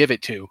who you give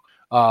it to.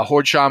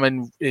 Horde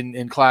Shaman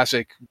in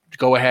Classic,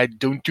 go ahead.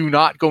 Do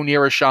not go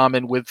near a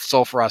Shaman with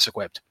Sulfuros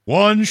equipped.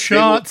 One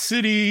shot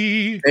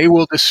city. They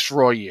will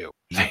destroy you.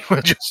 They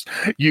will just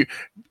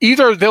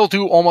either they'll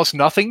do almost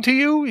nothing to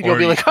you, and you'll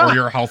be like, or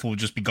your health will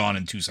just be gone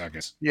in 2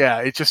 seconds. Yeah,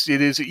 it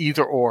is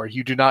either or.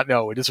 You do not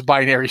know. It is a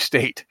binary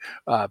state.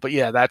 But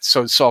yeah, that's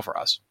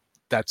Sulfuros.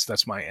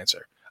 That's my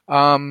answer.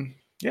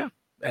 Yeah,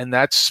 and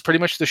that's pretty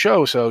much the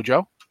show. So,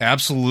 Joe.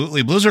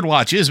 Absolutely. Blizzard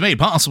Watch is made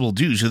possible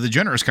due to the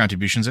generous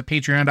contributions at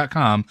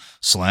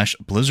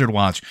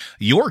patreon.com/BlizzardWatch.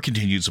 Your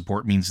continued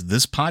support means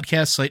this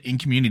podcast site and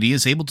community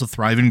is able to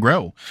thrive and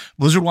grow.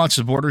 Blizzard Watch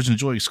supporters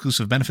enjoy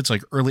exclusive benefits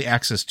like early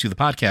access to the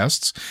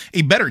podcasts,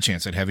 a better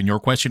chance at having your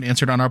question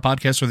answered on our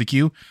podcast or the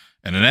queue,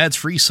 and an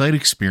ads-free site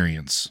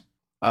experience.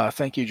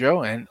 Thank you,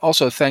 Joe. And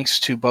also thanks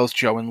to both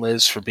Joe and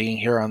Liz for being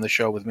here on the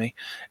show with me.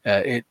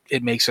 It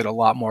makes it a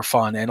lot more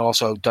fun, and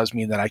also does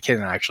mean that I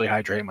can actually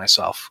hydrate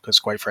myself, because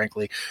quite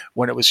frankly,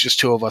 when it was just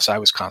two of us, I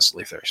was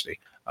constantly thirsty.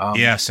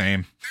 Yeah,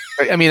 same.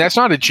 I mean, that's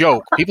not a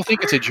joke. People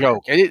think it's a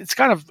joke.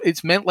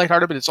 It's meant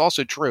lighthearted, but it's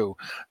also true.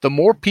 The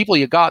more people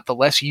you got, the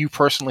less you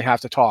personally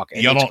have to talk.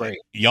 And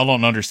y'all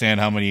don't understand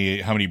how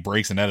many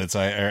breaks and edits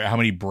how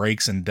many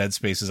breaks and dead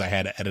spaces I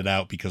had to edit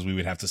out because we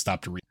would have to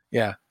stop to read.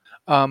 Yeah.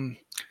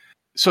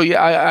 So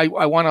yeah,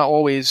 I want to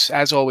always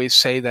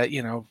say that,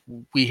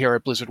 we here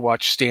at Blizzard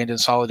Watch stand in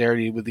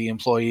solidarity with the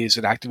employees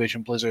at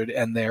Activision Blizzard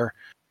and their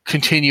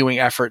continuing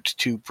effort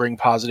to bring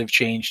positive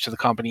change to the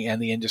company and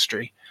the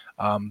industry.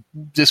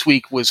 This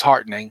week was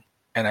heartening,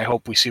 and I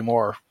hope we see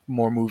more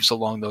moves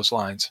along those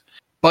lines.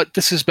 But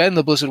this has been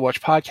the Blizzard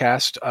Watch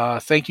podcast.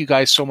 Thank you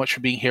guys so much for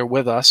being here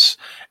with us,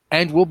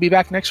 and we'll be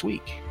back next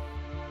week.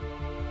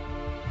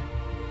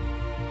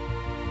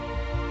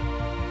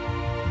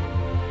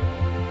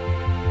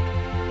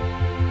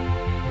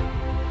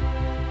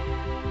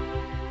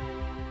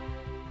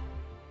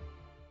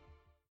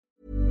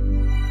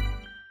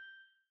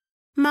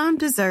 Mom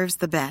deserves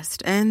the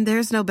best, and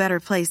there's no better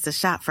place to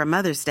shop for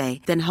Mother's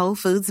Day than Whole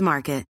Foods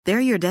Market. They're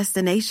your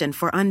destination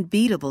for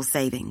unbeatable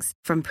savings,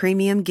 from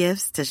premium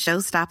gifts to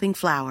show-stopping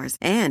flowers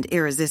and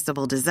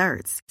irresistible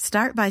desserts.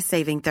 Start by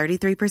saving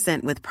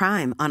 33% with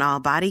Prime on all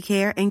body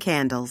care and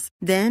candles.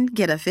 Then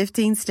get a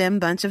 15-stem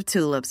bunch of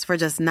tulips for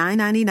just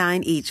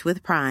 $9.99 each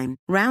with Prime.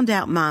 Round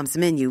out Mom's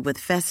menu with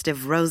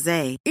festive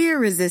rosé,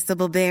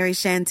 irresistible berry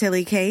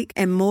chantilly cake,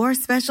 and more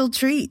special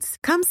treats.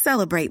 Come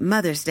celebrate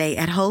Mother's Day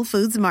at Whole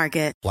Foods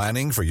Market.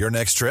 Planning for your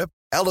next trip?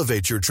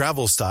 Elevate your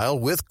travel style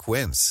with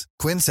Quince.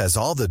 Quince has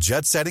all the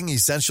jet-setting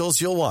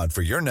essentials you'll want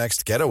for your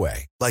next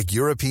getaway, like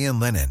European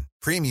linen,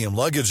 premium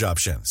luggage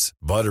options,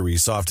 buttery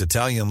soft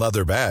Italian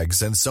leather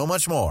bags, and so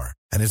much more.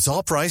 And it's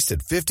all priced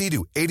at 50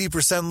 to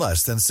 80%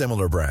 less than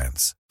similar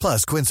brands.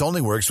 Plus, Quince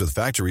only works with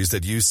factories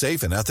that use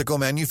safe and ethical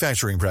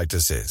manufacturing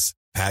practices.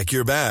 Pack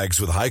your bags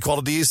with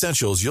high-quality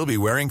essentials you'll be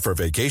wearing for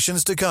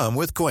vacations to come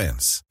with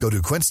Quince. Go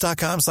to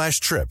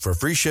quince.com/trip for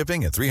free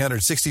shipping and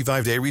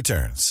 365-day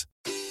returns.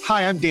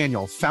 Hi, I'm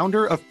Daniel,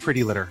 founder of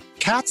Pretty Litter.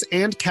 Cats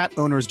and cat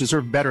owners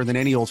deserve better than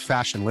any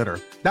old-fashioned litter.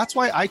 That's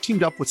why I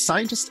teamed up with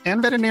scientists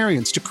and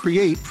veterinarians to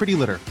create Pretty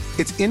Litter.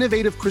 Its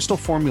innovative crystal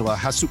formula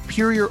has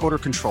superior odor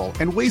control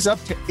and weighs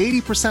up to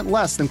 80%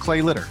 less than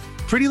clay litter.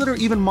 Pretty Litter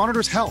even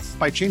monitors health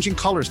by changing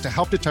colors to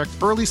help detect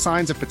early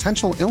signs of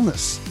potential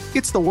illness.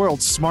 It's the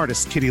world's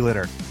smartest kitty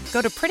litter.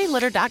 Go to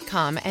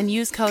prettylitter.com and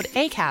use code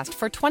ACAST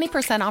for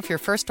 20% off your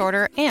first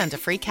order and a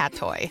free cat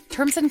toy.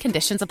 Terms and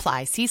conditions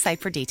apply. See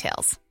site for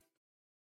details.